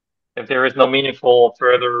there is no meaningful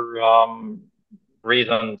further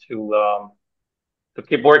reason to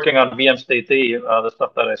keep working on VM state D, the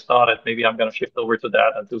stuff that I started, maybe I'm going to shift over to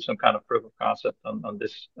that and do some kind of proof of concept on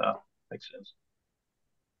this. Makes sense.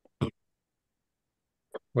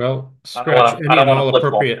 Well, scratch any and all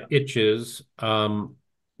appropriate itches.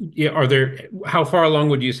 Yeah, how far along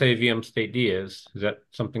would you say VM state D is? Is that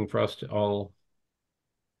something for us to all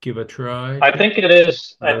give a try? I think it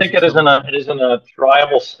is. I think it is in a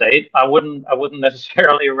triable state. I wouldn't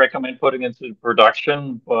necessarily recommend putting it into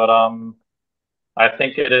production, but I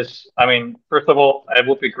think it is. I mean, first of all, it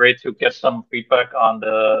would be great to get some feedback on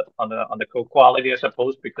the code quality, I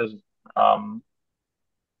suppose, because I'm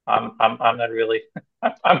not really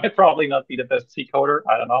I might probably not be the best C coder.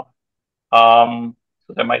 I don't know.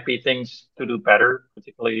 So there might be things to do better,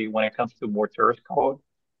 particularly when it comes to more terse code.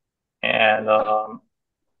 And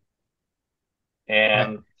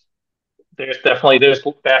there's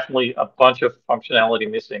definitely a bunch of functionality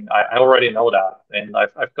missing. I already know that, and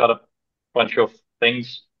I've got a bunch of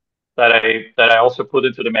things that I also put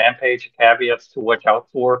into the man page, caveats to watch out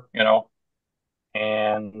for,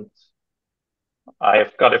 and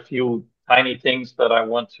I've got a few tiny things that I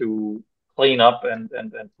want to clean up and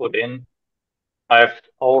put in. I've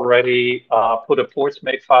already put a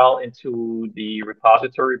portsmake file into the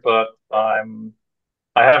repository, but I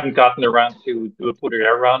haven't gotten around to do a put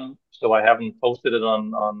air run, so I haven't posted it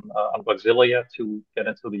on Bugzilla yet to get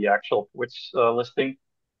into the actual ports listing.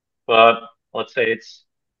 But let's say it's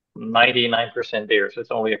 99% there, so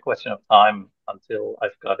it's only a question of time until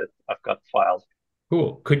I've got files.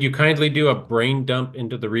 Cool. Could you kindly do a brain dump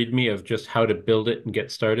into the README of just how to build it and get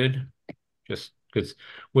started? Just because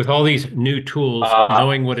with all these new tools,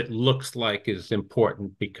 knowing what it looks like is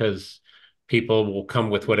important, because people will come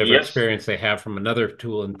with whatever experience they have from another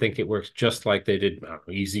tool and think it works just like they did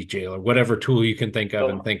EasyJail or whatever tool you can think of,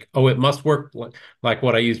 and think, oh, it must work like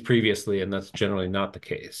what I used previously, and that's generally not the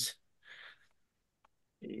case.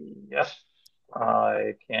 Yes,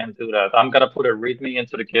 I can do that. I'm gonna put a README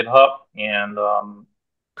into the GitHub, and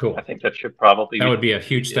cool. I think that should probably would be a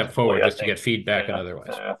huge step forward, just to get feedback and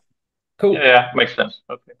otherwise. Cool. Yeah, makes sense.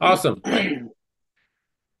 Okay. Awesome.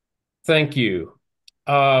 Thank you.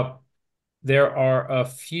 There are a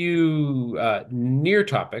few near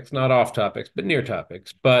topics, not off topics, but near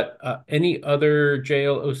topics. But any other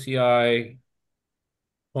Jail OCI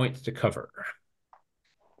points to cover?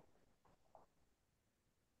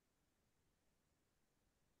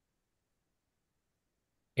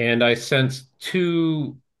 And I sense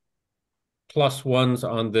 2 +1s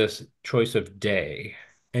on this choice of day.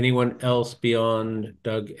 Anyone else beyond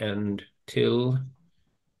Doug and Till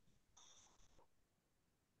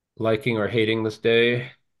liking or hating this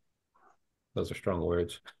day? Those are strong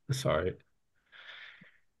words. Sorry.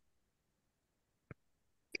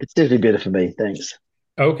 It's definitely better for me. Thanks.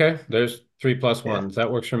 Okay, there's 3 +1s. That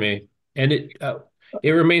works for me. And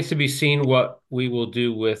it remains to be seen what we will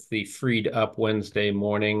do with the freed up Wednesday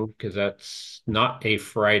morning, because that's not a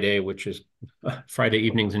Friday, which is Friday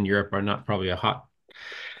evenings in Europe are not probably a hot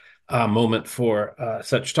moment for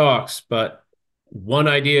such talks. But one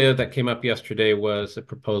idea that came up yesterday was a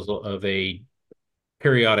proposal of a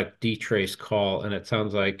periodic dtrace call, and it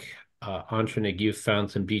sounds like Antranig, you've found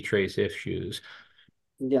some dtrace issues.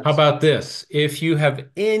 Yes. How about this? If you have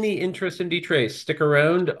any interest in dtrace, stick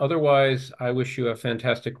around. Otherwise, I wish you a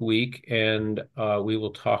fantastic week, and we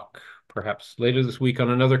will talk perhaps later this week on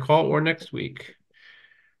another call or next week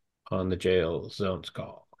on the Jail Zones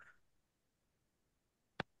call.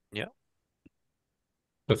 Yeah.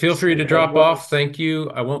 But feel free to drop off. Thank you.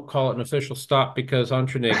 I won't call it an official stop because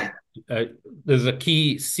Antranig, there's a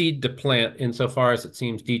key seed to plant insofar as it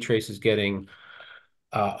seems dtrace is getting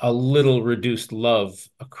a little reduced love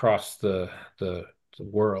across the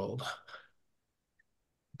world.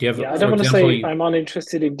 Do you have, I don't want to say I'm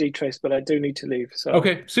uninterested in dtrace, but I do need to leave. So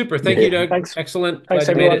okay, super. Thank you, Doug. Thanks. Excellent. Thanks,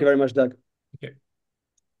 everyone. Thank you very much, Doug. Okay.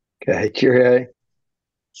 Okay, cheerio.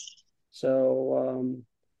 So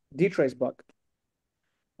dtrace bug.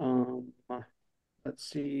 Let's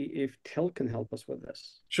see if Till can help us with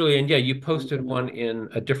this. Julian, yeah, you posted one in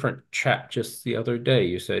a different chat just the other day.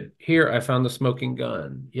 You said, "Here, I found the smoking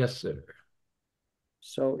gun." Yes, sir.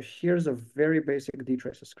 So here's a very basic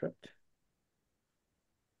dtrace script.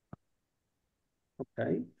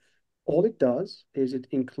 Okay. All it does is it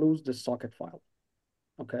includes the socket file.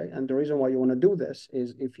 Okay. And the reason why you want to do this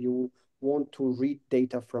is if you want to read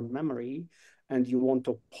data from memory and you want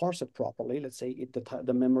to parse it properly, let's say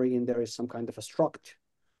the memory in there is some kind of a struct,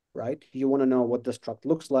 right? You want to know what the struct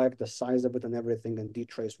looks like, the size of it and everything, and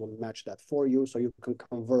dtrace will match that for you. So you can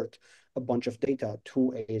convert a bunch of data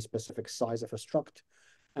to a specific size of a struct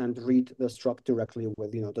and read the struct directly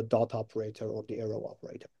with, the dot operator or the arrow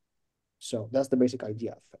operator. So that's the basic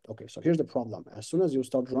idea of it. Okay, so here's the problem. As soon as you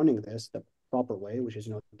start running this the proper way, which is,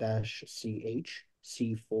 -ch,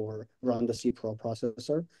 C for run the C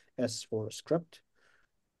processor, S for script,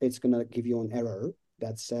 it's going to give you an error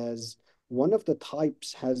that says one of the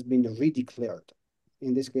types has been redeclared.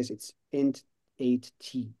 In this case, it's int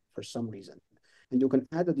 8t for some reason. And you can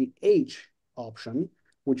add the H option,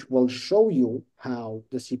 which will show you how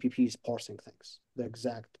the CPP is parsing things, the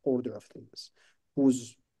exact order of things,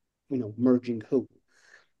 who's merging who.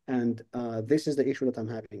 And this is the issue that I'm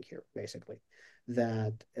having here, basically,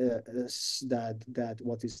 that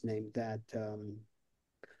what is named, that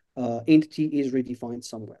int t is redefined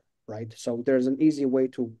somewhere, right? So there's an easy way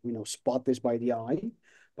to spot this by the eye,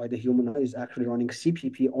 by the human eye, is actually running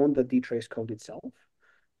CPP on the dtrace code itself.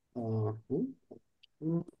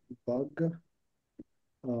 Bug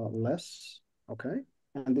less, okay,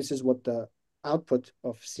 and this is what the output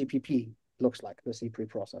of CPP looks like, the C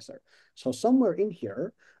preprocessor. So somewhere in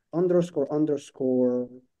here,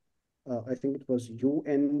 __, I think it was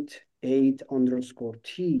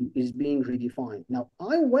uint8_t is being redefined. Now,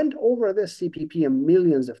 I went over this CPP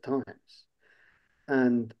millions of times,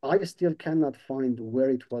 and I still cannot find where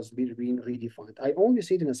it was being redefined. I only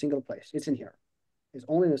see it in a single place. It's in here. It's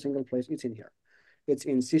only in a single place. It's in here. It's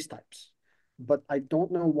in systypes. But I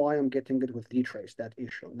don't know why I'm getting it with dtrace, that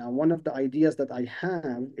issue. Now, one of the ideas that I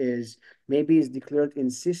have is maybe it's declared in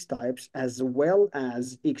systypes as well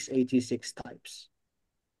as x86 types.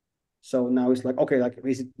 So now it's like, okay, like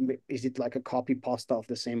is it like a copy pasta of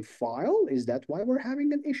the same file? Is that why we're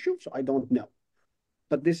having an issue? So I don't know.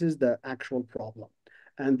 But this is the actual problem.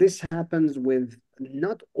 And this happens with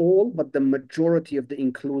not all, but the majority of the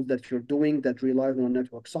includes that you're doing that relies on a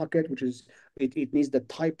network socket, which is, it needs the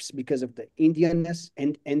types because of the Indianness,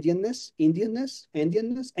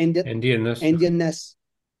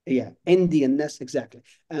 yeah, Indianness, exactly.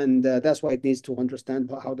 And that's why it needs to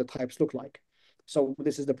understand how the types look like. So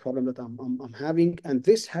this is the problem that I'm having. And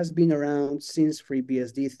this has been around since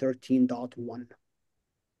FreeBSD 13.1.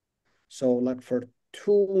 So like for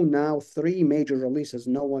 3 major releases,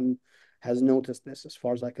 no one has noticed this as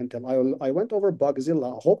far as I can tell. I went over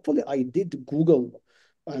Bugzilla. Hopefully I did Google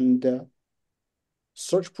and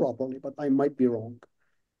search properly, but I might be wrong.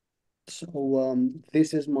 So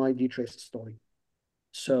this is my dtrace story.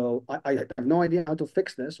 So I have no idea how to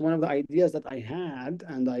fix this. One of the ideas that I had,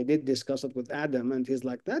 and I did discuss it with Adam, and he's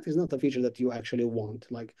like, that is not a feature that you actually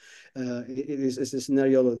want. Like, it is a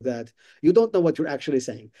scenario that you don't know what you're actually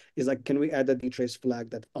saying. It's like, can we add a dtrace flag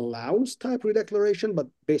that allows type redeclaration? But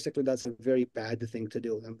basically, that's a very bad thing to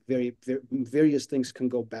do. And various things can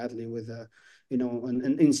go badly with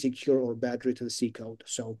an insecure or bad written C code.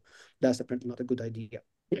 So that's apparently not a good idea.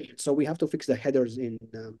 So we have to fix the headers in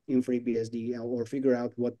FreeBSD or figure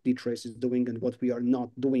out what dtrace is doing and what we are not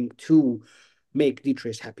doing to make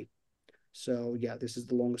dtrace happy. So yeah, this is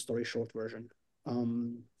the long story short version.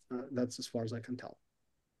 That's as far as I can tell.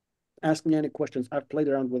 Ask me any questions. I've played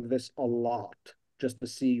around with this a lot just to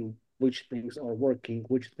see which things are working,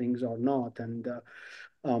 which things are not. And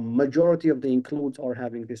majority of the includes are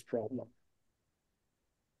having this problem.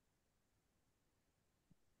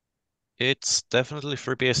 It's definitely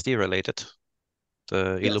FreeBSD related.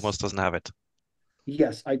 The Illumos doesn't have it.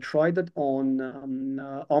 Yes, I tried it on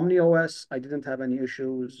OmniOS. I didn't have any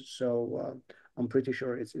issues, so I'm pretty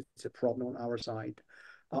sure it's a problem on our side.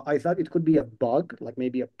 I thought it could be a bug, like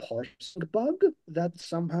maybe a parsing bug that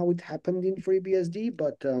somehow it happened in FreeBSD,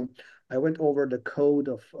 but I went over the code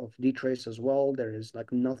of dtrace as well. There is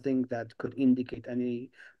like nothing that could indicate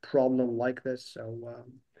any problem like this. So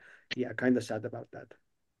yeah, kind of sad about that.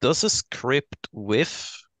 Does a script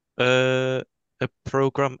with uh, a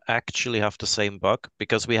program actually have the same bug?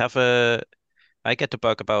 Because I get the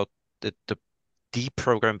bug about the D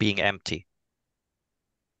program being empty.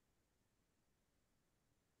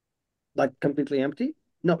 Like completely empty?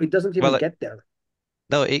 No, it doesn't even get there.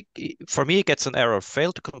 No, for me, it gets an error.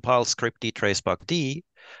 Failed to compile script dtrace bug D,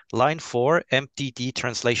 line 4, empty D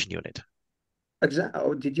translation unit. Exactly.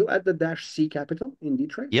 Oh, did you add the -C capital in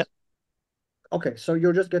dtrace? Yeah. Okay, so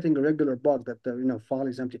you're just getting a regular bug that the file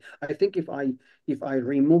is empty. I think if I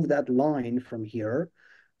remove that line from here,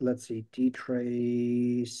 let's see,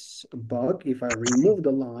 dtrace bug. If I remove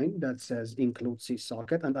the line that says include C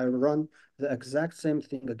socket and I run the exact same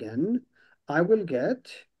thing again, I will get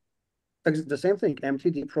the same thing, empty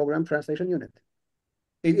D program translation unit.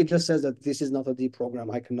 It just says that this is not a D program.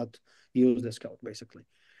 I cannot use this code basically.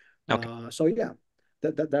 Okay. So yeah,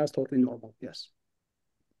 that's totally normal. Yes.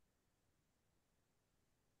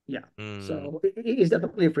 Yeah. So it's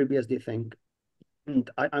definitely a FreeBSD thing. And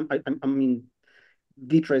I mean,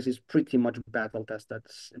 dtrace is pretty much battle tested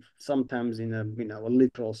sometimes in a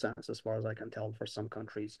literal sense, as far as I can tell, for some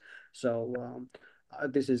countries. So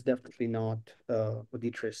this is definitely not a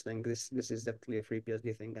dtrace thing. This is definitely a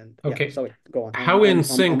FreeBSD thing. And okay, yeah, so go on. How in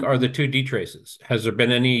sync are the two dtraces? Has there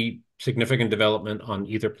been any significant development on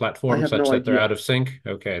either platform such that they're out of sync?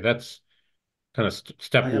 Okay, that's kind of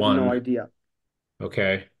step one. I have no idea.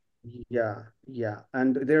 Okay. Yeah.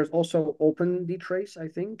 And there's also Open dtrace, I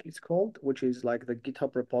think it's called, which is like the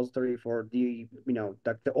GitHub repository for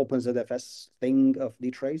that the OpenZFS thing of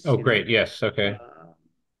dtrace. Oh, great. Yes. Okay.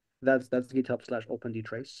 That's GitHub/Open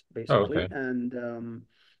dtrace, Oh, basically. okay.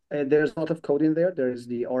 And there's a lot of code in there. There's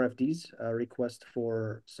the RFDs, request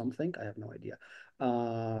for something. I have no idea.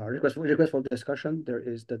 Request for discussion. There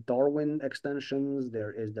is the Darwin extensions.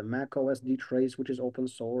 There is the macOS dtrace, which is open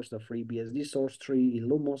source, the FreeBSD source tree,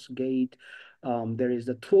 Illumos Gate. There is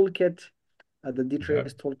the toolkit, the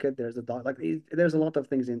dtrace toolkit. There's there's a lot of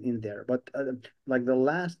things in there. But like the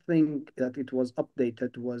last thing that it was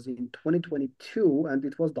updated was in 2022, and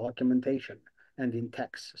it was documentation and in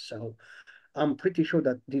text. So I'm pretty sure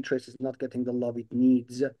that dtrace is not getting the love it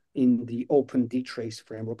needs in the open dtrace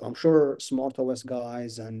framework. I'm sure SmartOS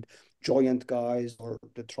guys and Joyent guys or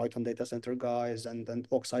the Triton Data Center guys and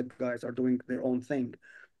Oxide guys are doing their own thing.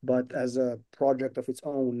 But as a project of its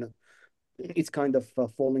own, it's kind of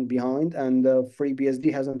falling behind. And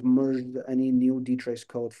FreeBSD hasn't merged any new dtrace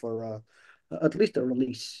code for at least a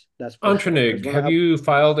release. That's for Antranig, have you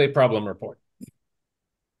filed a problem report?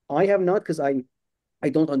 I have not, because I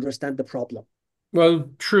don't understand the problem. Well,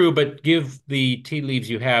 true, but give the tea leaves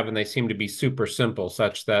you have, and they seem to be super simple,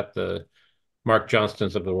 such that the Mark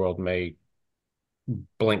Johnstons of the world may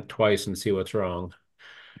blink twice and see what's wrong.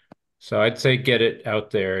 So I'd say get it out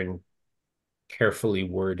there and carefully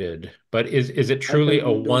worded. But is it truly a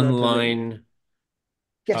one-line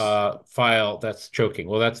file that's choking?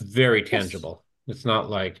 Well, that's very tangible. Yes. It's not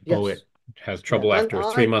like, it has trouble after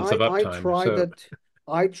 3 months of uptime.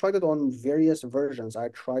 I tried it on various versions. I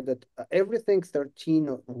tried it everything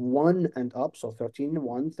 13.1 and up, so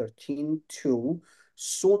 13.1, 13.2,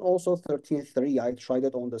 soon also 13.3. I tried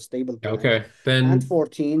it on the stable plan. Okay, then and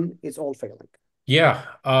 14, it's all failing. Yeah,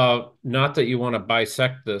 not that you want to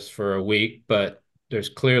bisect this for a week, but there's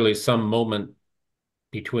clearly some moment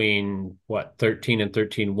between 13 and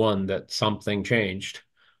 13.1 that something changed.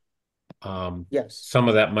 Yes. Some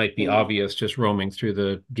of that might be obvious just roaming through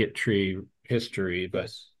the Git tree history, but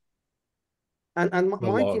yes. And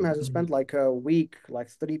my team has spent like a week, like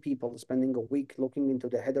 3 people spending a week looking into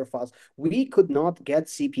the header files. We could not get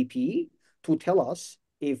CPP to tell us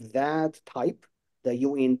if that type, the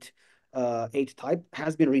uint 8 type,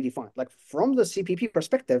 has been redefined. Like from the CPP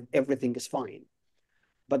perspective, everything is fine.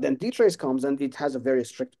 But then dtrace comes and it has a very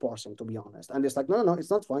strict parsing, to be honest. And it's like, no,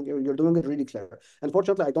 it's not fine. You're doing it really clear.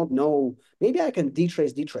 Unfortunately, I don't know. Maybe I can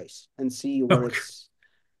dtrace and see where it's,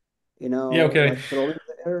 like throwing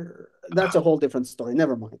there. That's a whole different story.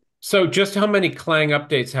 Never mind. So just how many Clang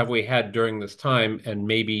updates have we had during this time? And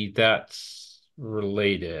maybe that's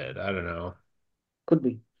related. I don't know. Could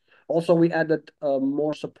be. Also, we added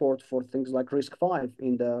more support for things like RISC-V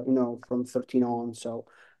in the, from 13 on. So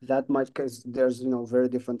that might, because there's very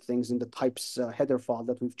different things in the types header file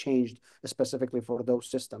that we've changed specifically for those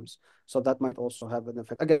systems. So that might also have an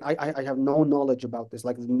effect. Again, I have no knowledge about this.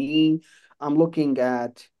 Like me, I'm looking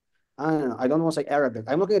at, I don't know, I don't want to say Arabic.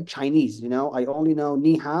 I'm looking at Chinese. I only know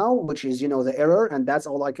ni hao, which is the error, and that's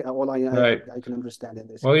all I can understand in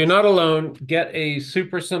this. Well, you're not alone. Get a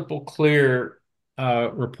super simple, clear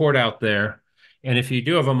report out there, and if you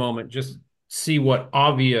do have a moment, just see what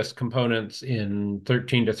obvious components in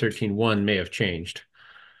 13 to 13.1 may have changed.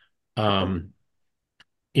 In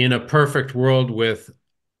a perfect world with,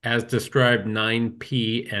 as described,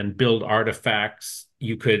 9P and build artifacts,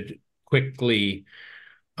 you could quickly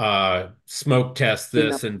smoke test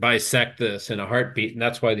this and bisect this in a heartbeat. And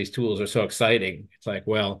that's why these tools are so exciting. It's like,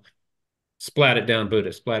 well, splat it down,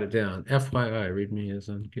 Buddha, splat it down. FYI, README is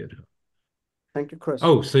on GitHub. Thank you, Chris.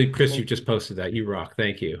 Oh, so Chris, you just posted that. You rock.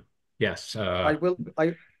 Thank you. Yes. I will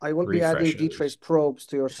be adding dtrace probes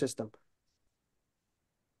to your system.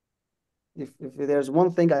 If there's one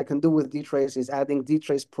thing I can do with dtrace is adding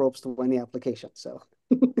dtrace probes to any application. So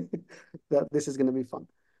this is going to be fun.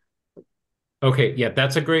 Okay, yeah,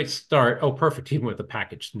 that's a great start. Oh, perfect. Even with the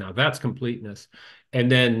package. Now that's completeness. And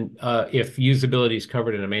then if usability is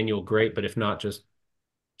covered in a manual, great. But if not, just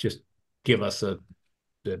give us the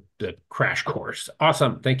crash course.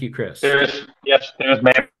 Awesome. Thank you, Chris. There's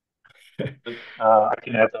maybe I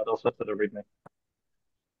can add that also to the README.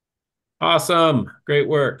 Awesome. Great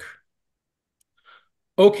work.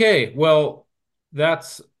 Okay, well,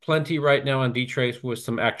 that's plenty right now on dtrace with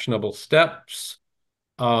some actionable steps.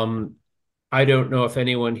 I don't know if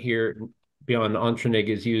anyone here beyond Entrenig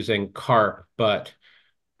is using CARP, but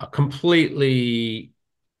completely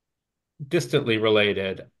distantly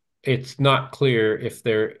related. It's not clear if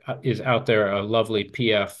there is out there a lovely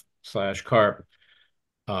PF/CARP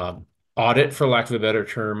audit, for lack of a better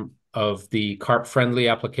term, of the CARP-friendly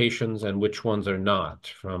applications and which ones are not,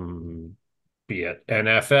 from be it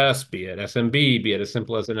NFS, be it SMB, be it as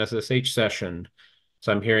simple as an SSH session.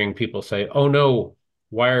 So I'm hearing people say, oh no,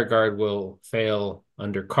 WireGuard will fail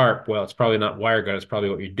under CARP. Well, it's probably not WireGuard. It's probably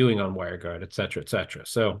what you're doing on WireGuard, et cetera, et cetera.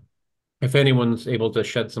 So if anyone's able to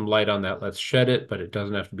shed some light on that, let's shed it, but it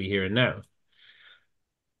doesn't have to be here and now.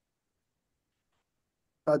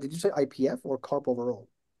 Did you say IPF or CARP overall?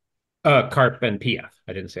 CARP and PF.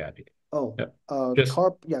 I didn't say IPF. Oh, yep.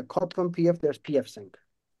 CARP, yeah, CARP and PF, there's PF sync.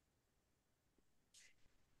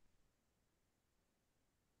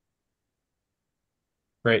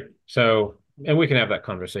 Great. So, and we can have that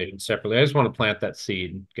conversation separately. I just want to plant that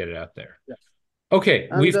seed and get it out there. Yes. Okay,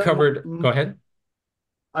 and we've covered. Go ahead.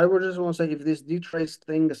 I would just want to say, if this dtrace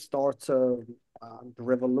thing starts a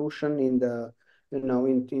revolution in the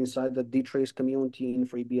inside the dtrace community in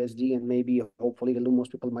FreeBSD, and maybe hopefully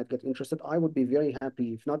Lumos people might get interested, I would be very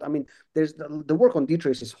happy. If not, I mean, there's the work on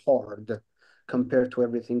dtrace is hard compared to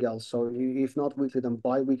everything else. So if not weekly, then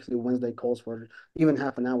bi-weekly Wednesday calls for even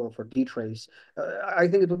half an hour for dtrace. I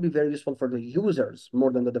think it would be very useful for the users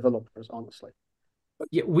more than the developers, honestly.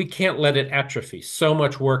 Yeah, we can't let it atrophy. So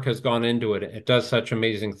much work has gone into it. It does such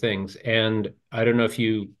amazing things. And I don't know if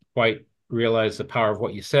you quite realize the power of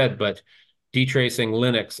what you said, but detracing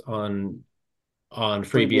Linux on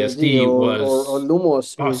FreeBSD was or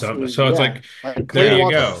Lumos awesome. So it's like there you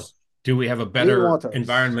go. Do we have a better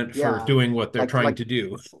environment for doing what they're trying to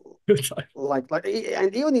do? And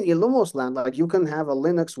even in Lumos land, like you can have a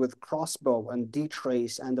Linux with Crossbow and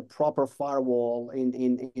dtrace and the proper firewall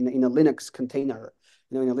in a Linux container.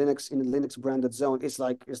 In a Linux branded zone, it's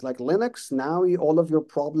like Linux. Now all of your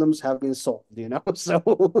problems have been solved. So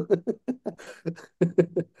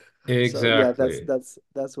exactly. So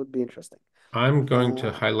that would be interesting. I'm going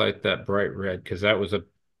to highlight that bright red because that was a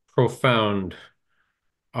profound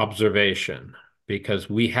observation, because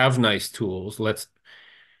we have nice tools. Let's,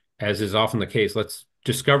 as is often the case, let's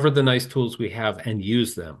discover the nice tools we have and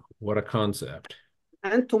use them. What a concept.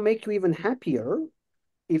 And to make you even happier,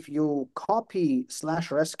 if you copy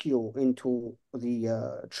 /rescue into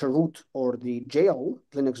the chroot or the jail,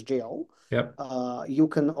 Linux jail, yep. You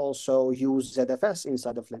can also use ZFS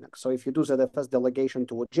inside of Linux. So if you do ZFS delegation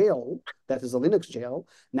to a jail, that is a Linux jail,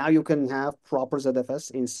 now you can have proper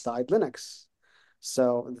ZFS inside Linux.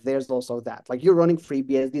 So there's also that. Like you're running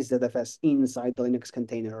FreeBSD ZFS inside the Linux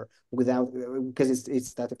container without, because it's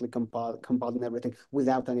statically compiled and everything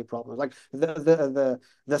without any problems. Like the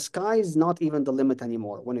sky is not even the limit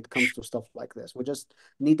anymore when it comes to stuff like this. We just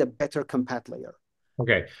need a better compat layer.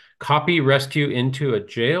 Okay. Copy rescue into a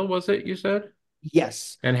jail, was it you said?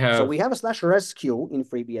 Yes. And have, so we have a /rescue in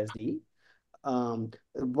FreeBSD.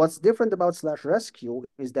 What's different about /rescue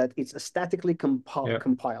is that it's statically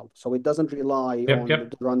compiled, so it doesn't rely on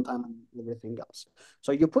the runtime and everything else.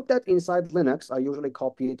 So you put that inside Linux. I usually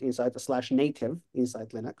copy it inside the /native inside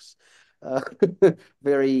Linux.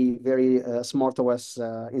 Very, very SmartOS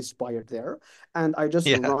inspired there. And I just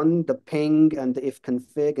run the ping and the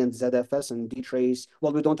ifconfig and ZFS and dtrace.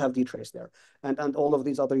 Well, we don't have dtrace there. And all of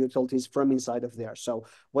these other utilities from inside of there. So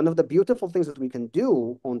one of the beautiful things that we can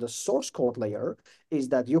do on the source code layer is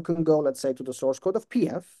that you can go, let's say, to the source code of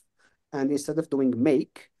PF, and instead of doing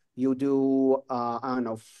make, you do, I don't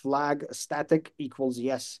know, flag static equals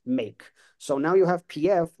yes, make. So now you have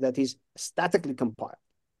PF that is statically compiled.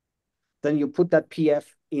 Then you put that PF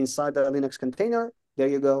inside the Linux container. There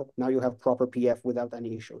you go. Now you have proper PF without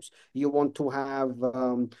any issues. You want to have,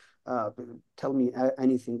 tell me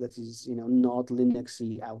anything that is, not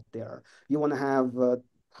Linuxy out there. You want to have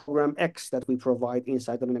program X that we provide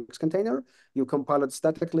inside the Linux container. You compile it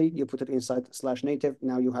statically. You put it inside /native.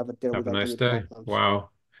 Now you have it there without any problems.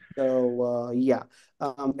 Wow. So yeah,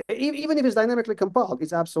 even if it's dynamically compiled,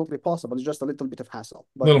 it's absolutely possible. It's just a little bit of hassle,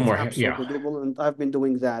 but a little it's more, absolutely doable. And I've been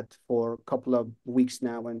doing that for a couple of weeks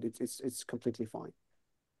now, and it's completely fine.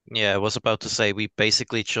 Yeah, I was about to say we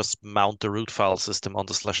basically just mount the root file system on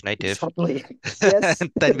the /native. Exactly. Yes.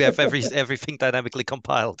 And then we have everything dynamically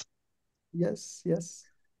compiled. Yes, yes.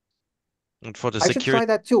 And for the I should try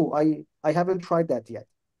that too. I haven't tried that yet.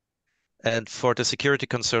 And for the security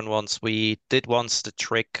concern ones, we did once the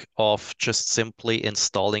trick of just simply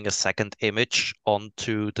installing a second image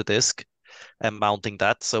onto the disk and mounting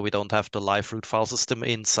that so we don't have the live root file system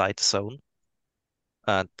inside the zone.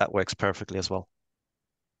 And that works perfectly as well.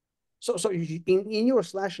 So in your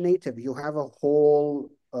 /native, you have a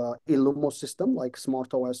whole Illumos system like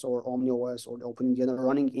SmartOS or OmniOS or OpenIndiana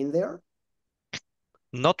running in there?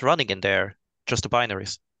 Not running in there, just the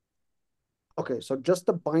binaries. Okay, so just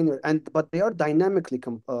the binary, but they are dynamically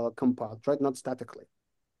compiled, right? Not statically.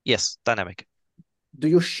 Yes, dynamic. Do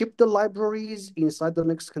you ship the libraries inside the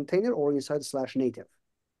Linux container or inside /native?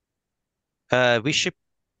 We ship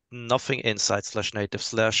nothing inside /native.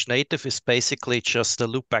 /native is basically just a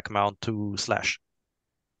loopback mount to /.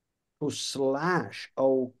 To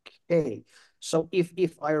 /. Okay. So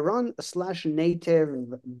if I run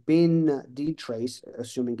 /native bin dtrace,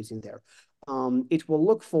 assuming it's in there, it will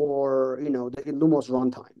look for, the Illumos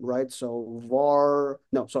runtime, right? So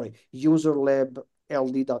userlib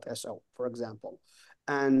ld.so, for example.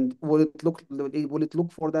 And will it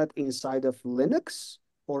look for that inside of Linux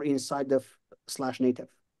or inside of /native?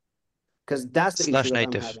 Because that's the issue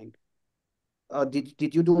that I'm having.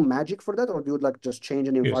 Did you do magic for that, or do you just change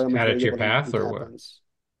an environment variable your path, or what? happens?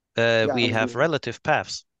 We have relative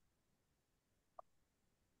paths.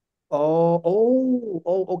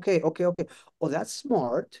 Okay. Oh, that's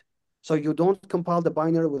smart. So you don't compile the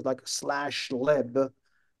binary with /lib.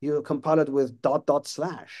 You compile it with ..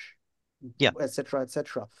 Yeah,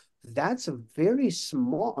 etc. That's very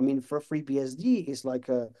small. I mean, for FreeBSD, it's like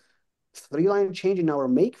a 3-line change in our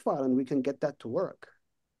make file, and we can get that to work.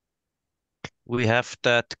 We have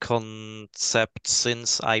that concept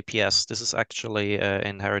since IPS. This is actually an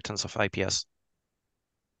inheritance of IPS.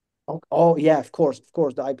 Oh yeah, of course.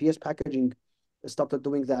 The IPS packaging started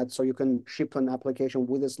doing that, so you can ship an application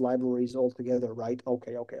with its libraries all together, right?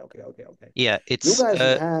 Okay. Yeah, it's you guys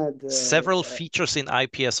had several features in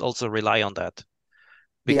IPS also rely on that,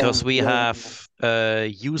 because we have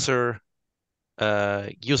user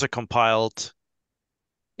compiled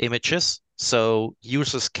images, so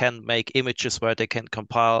users can make images where they can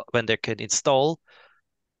compile, when they can install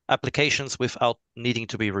applications without needing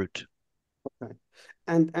to be root. Okay.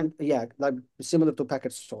 And yeah, like similar to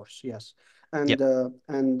package source, yes. And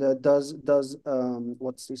does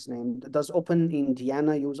what's his name? Does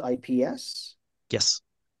OpenIndiana use IPS? Yes.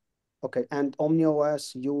 Okay, and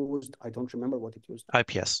OmniOS used, I don't remember what it used.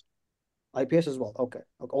 IPS. IPS as well. Okay.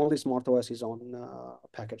 Only SmartOS is on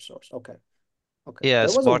package source. Okay. Yeah,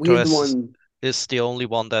 there was a weird one. Is the only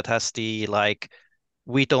one that has the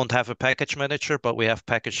we don't have a package manager, but we have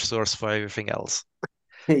package source for everything else.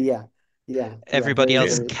 Yeah. Everybody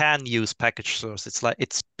else can use package source.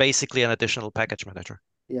 It's basically an additional package manager.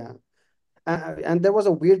 Yeah. And there was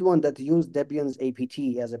a weird one that used Debian's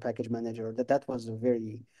APT as a package manager. That was a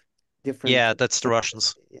very different. Yeah, that's the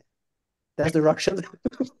Russians. Yeah. That's the Russians.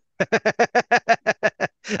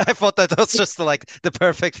 I thought that was just the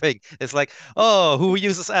perfect thing. It's oh, who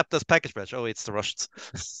uses apt as package manager? Oh, it's the Russians.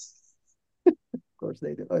 Of course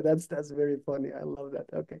they do. Oh, that's very funny. I love that.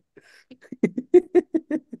 Okay.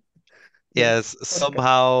 Yes,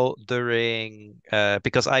 somehow during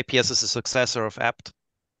because IPS is a successor of apt.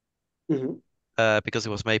 Mm-hmm. because it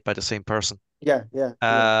was made by the same person. Yeah.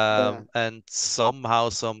 And somehow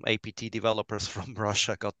some APT developers from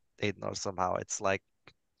Russia got in, or somehow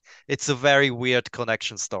it's a very weird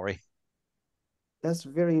connection story. That's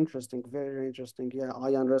very interesting. Very interesting. Yeah,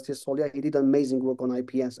 I understand. So yeah, he did amazing work on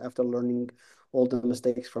IPS after learning all the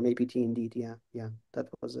mistakes from APT. Indeed. Yeah. That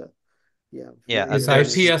was a Yeah, very, Is and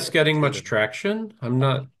there's IPS getting still much traction? I'm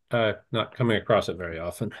not coming across it very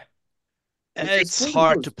often. it's it's still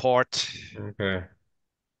hard to used. port. Okay.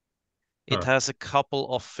 It has a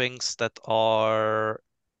couple of things that are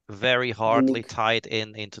very hardly Unique. tied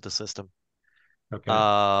into the system.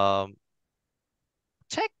 Okay.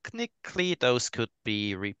 Technically, those could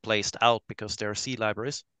be replaced out because they're C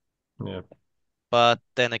libraries. Yeah. But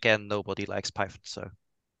then again, nobody likes Python, so.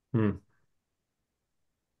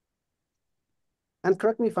 And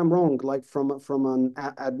correct me if I'm wrong, like from an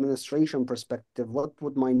administration perspective, what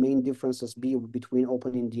would my main differences be between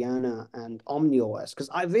OpenIndiana and OmniOS? Because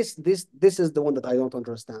this is the one that I don't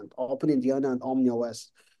understand. OpenIndiana and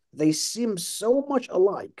OmniOS, they seem so much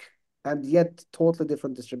alike and yet totally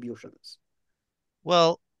different distributions.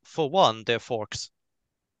 Well, for one, they're forks.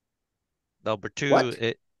 Number two, What?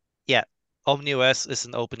 OmniOS is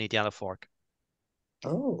an OpenIndiana fork.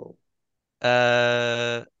 Oh.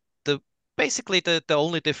 The basically the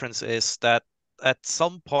only difference is that at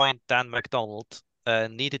some point Dan McDonald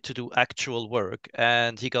needed to do actual work,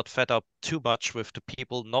 and he got fed up too much with the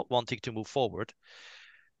people not wanting to move forward.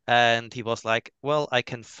 And he was like, well, I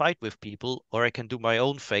can fight with people, or I can do my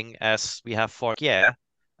own thing, as we have fork yeah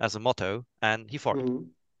as a motto, and he forked.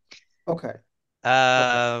 Okay.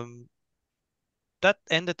 That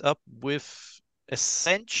ended up with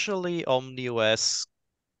essentially OmniOS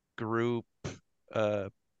group.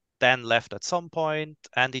 Dan left at some point.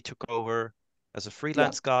 Andy took over as a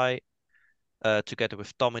freelance guy, together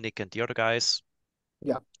with Dominic and the other guys.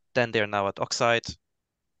 Yeah. Then they're now at Oxide.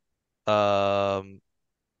 But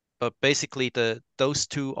basically, those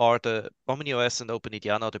two are the OmniOS and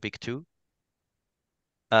OpenIndiana are the big two.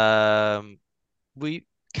 We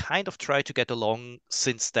kind of try to get along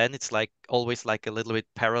since then. It's like always like a little bit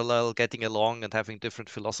parallel, getting along and having different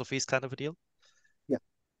philosophies, kind of a deal. Yeah.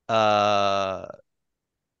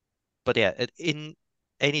 But yeah, in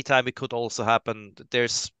any time it could also happen.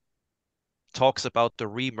 There's talks about the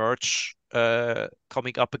remerge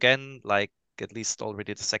coming up again, like at least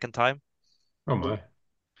already the second time. Oh my.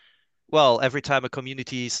 Well, every time a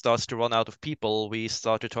community starts to run out of people, we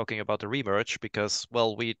started talking about the remerge because,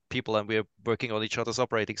 well, we're working on each other's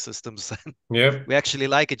operating systems and Yep. we actually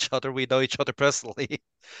like each other. We know each other personally.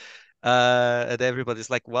 And everybody's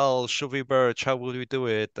like, well, should we merge? How will we do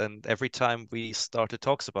it? And every time we started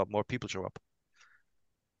talks about, more people show up.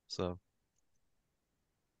 So.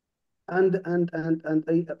 And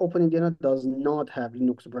OpenIndiana does not have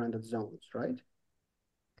Linux branded zones, right?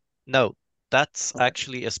 No, that's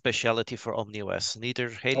actually a specialty for OmniOS. Neither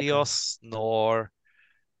Helios nor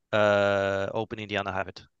OpenIndiana have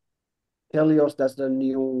it. Helios, that's the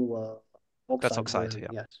new Oxide. That's Oxide, version.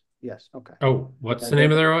 yeah. Yes. Okay. Oh, what's the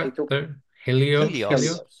name of their Helios?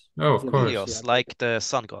 Helios. Oh, of course. Helios, like the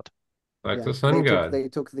sun god. Like the sun god. They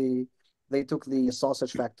took the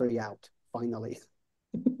sausage factory out finally.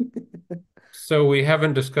 So we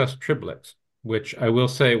haven't discussed Triblix, which I will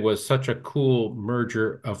say was such a cool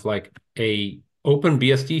merger of like a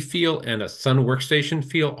OpenBSD feel and a Sun workstation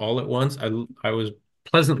feel all at once. I was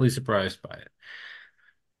pleasantly surprised by it.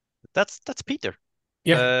 That's Peter.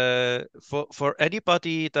 Yeah. For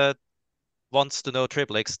anybody that wants to know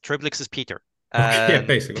Triblix is Peter. Okay, yeah,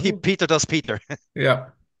 basically. Peter does Peter. Yeah.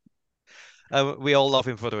 We all love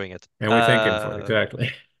him for doing it. And we thank him for it,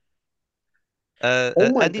 exactly. Oh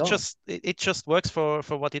my and God. it just works for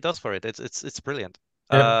what he does for it. It's brilliant.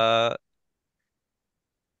 Yep.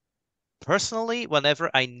 Personally,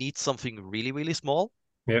 whenever I need something really, really small,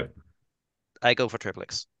 yep, I go for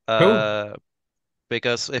Triblix. Cool.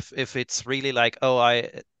 Because if it's really like, oh,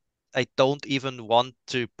 I don't even want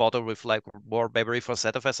to bother with like more memory for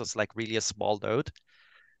ZFS, it's like really a small node.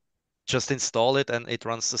 Just install it and it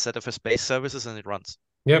runs the ZFS base services and it runs.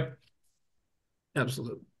 Yep.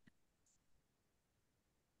 Absolutely.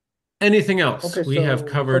 Anything else? Okay, we so have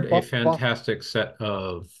covered a fantastic set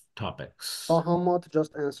of topics. Bahamut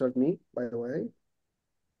just answered me, by the way.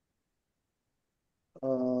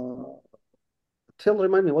 Till,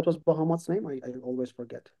 remind me, what was Bahamut's name? I always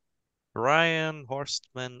forget. Ryan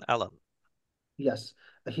Horstman Allen. Yes,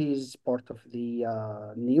 he's part of the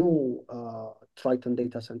new Triton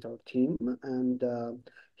data center team, and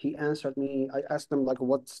he answered me. I asked him like,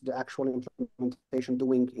 what's the actual implementation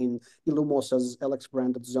doing in Illumos's LX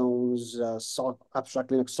branded zones abstract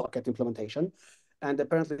Linux socket implementation, And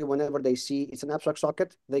apparently, whenever they see it's an abstract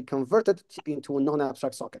socket, they convert it into a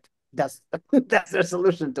non-abstract socket. That's that's their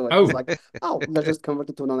solution to it. Oh. It's like, oh, they're just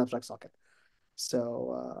converted to a non-abstract socket.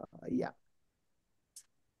 So yeah.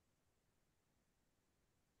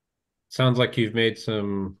 Sounds like you've made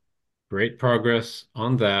some great progress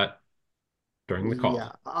on that during the call.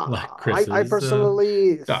 Yeah, Like I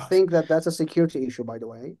personally docs. think that that's a security issue, by the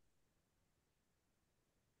way.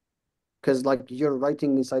 Because like you're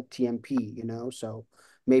writing inside TMP, you know, so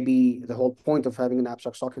maybe the whole point of having an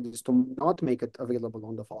abstract socket is to not make it available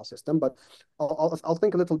on the file system. But I'll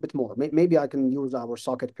think a little bit more. Maybe I can use our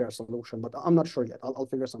socket pair solution, but I'm not sure yet. I'll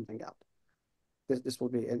figure something out. This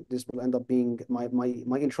will end up being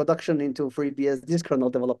my introduction into FreeBSD's kernel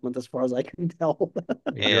development, as far as I can tell.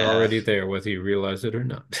 You're already there, whether you realize it or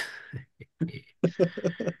not.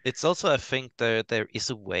 It's also, I think there is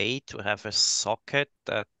a way to have a socket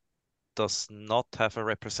that does not have a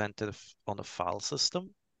representative on a file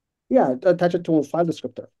system. Yeah, attach it to a file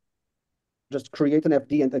descriptor. Just create an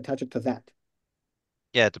FD and attach it to that.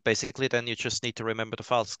 Yeah, basically then you just need to remember the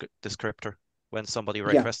file descriptor when somebody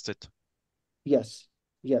requests it. Yes,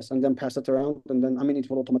 yes, and then pass it around, and then, I mean, it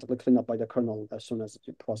will automatically clean up by the kernel as soon as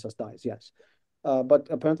the process dies, yes. But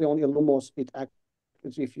apparently on Illumos,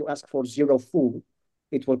 if you ask for 0 foo,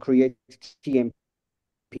 it will create TMP,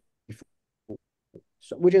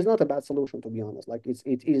 so, which is not a bad solution, to be honest. Like,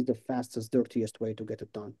 it is the fastest, dirtiest way to get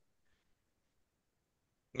it done.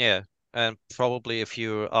 Yeah, and probably if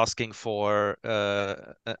you're asking for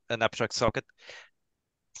an abstract socket,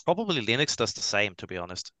 probably Linux does the same, to be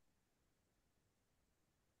honest.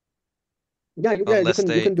 Yeah, you can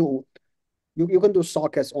do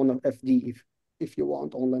sockets on an FD if you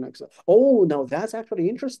want on Linux. Oh, now that's actually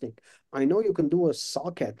interesting. I know you can do a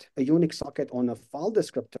Unix socket on a file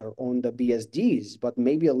descriptor on the BSDs, but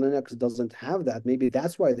maybe Linux doesn't have that. Maybe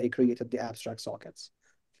that's why they created the abstract sockets.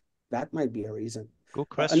 That might be a reason. Good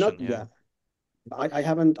question. Yeah. I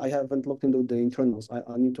haven't looked into the internals.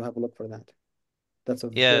 I need to have a look for that. That's a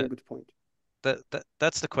very good point.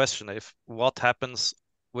 That's the question. What happens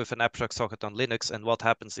with an abstract socket on Linux, and what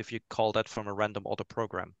happens if you call that from a random other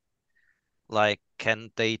program? Like, can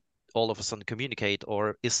they all of a sudden communicate,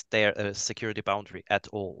 or is there a security boundary at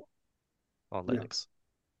all on Linux?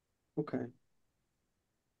 Okay.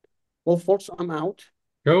 Well, folks, I'm out.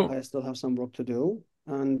 Go. I still have some work to do.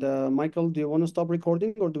 And Michael, do you want to stop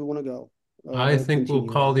recording, or do we want to go? I think we'll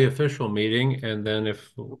call the official meeting, and then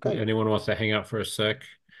if anyone wants to hang out for a sec,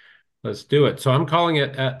 let's do it. So I'm calling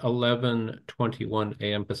it at 11:21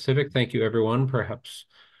 a.m. Pacific. Thank you, everyone. Perhaps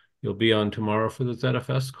you'll be on tomorrow for the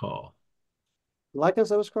ZFS call. Like and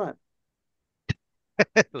subscribe.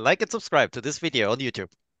 Like and subscribe to this video on YouTube.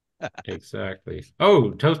 Exactly.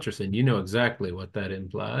 Oh, Toasterson, you know exactly what that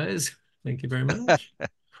implies. Thank you very much.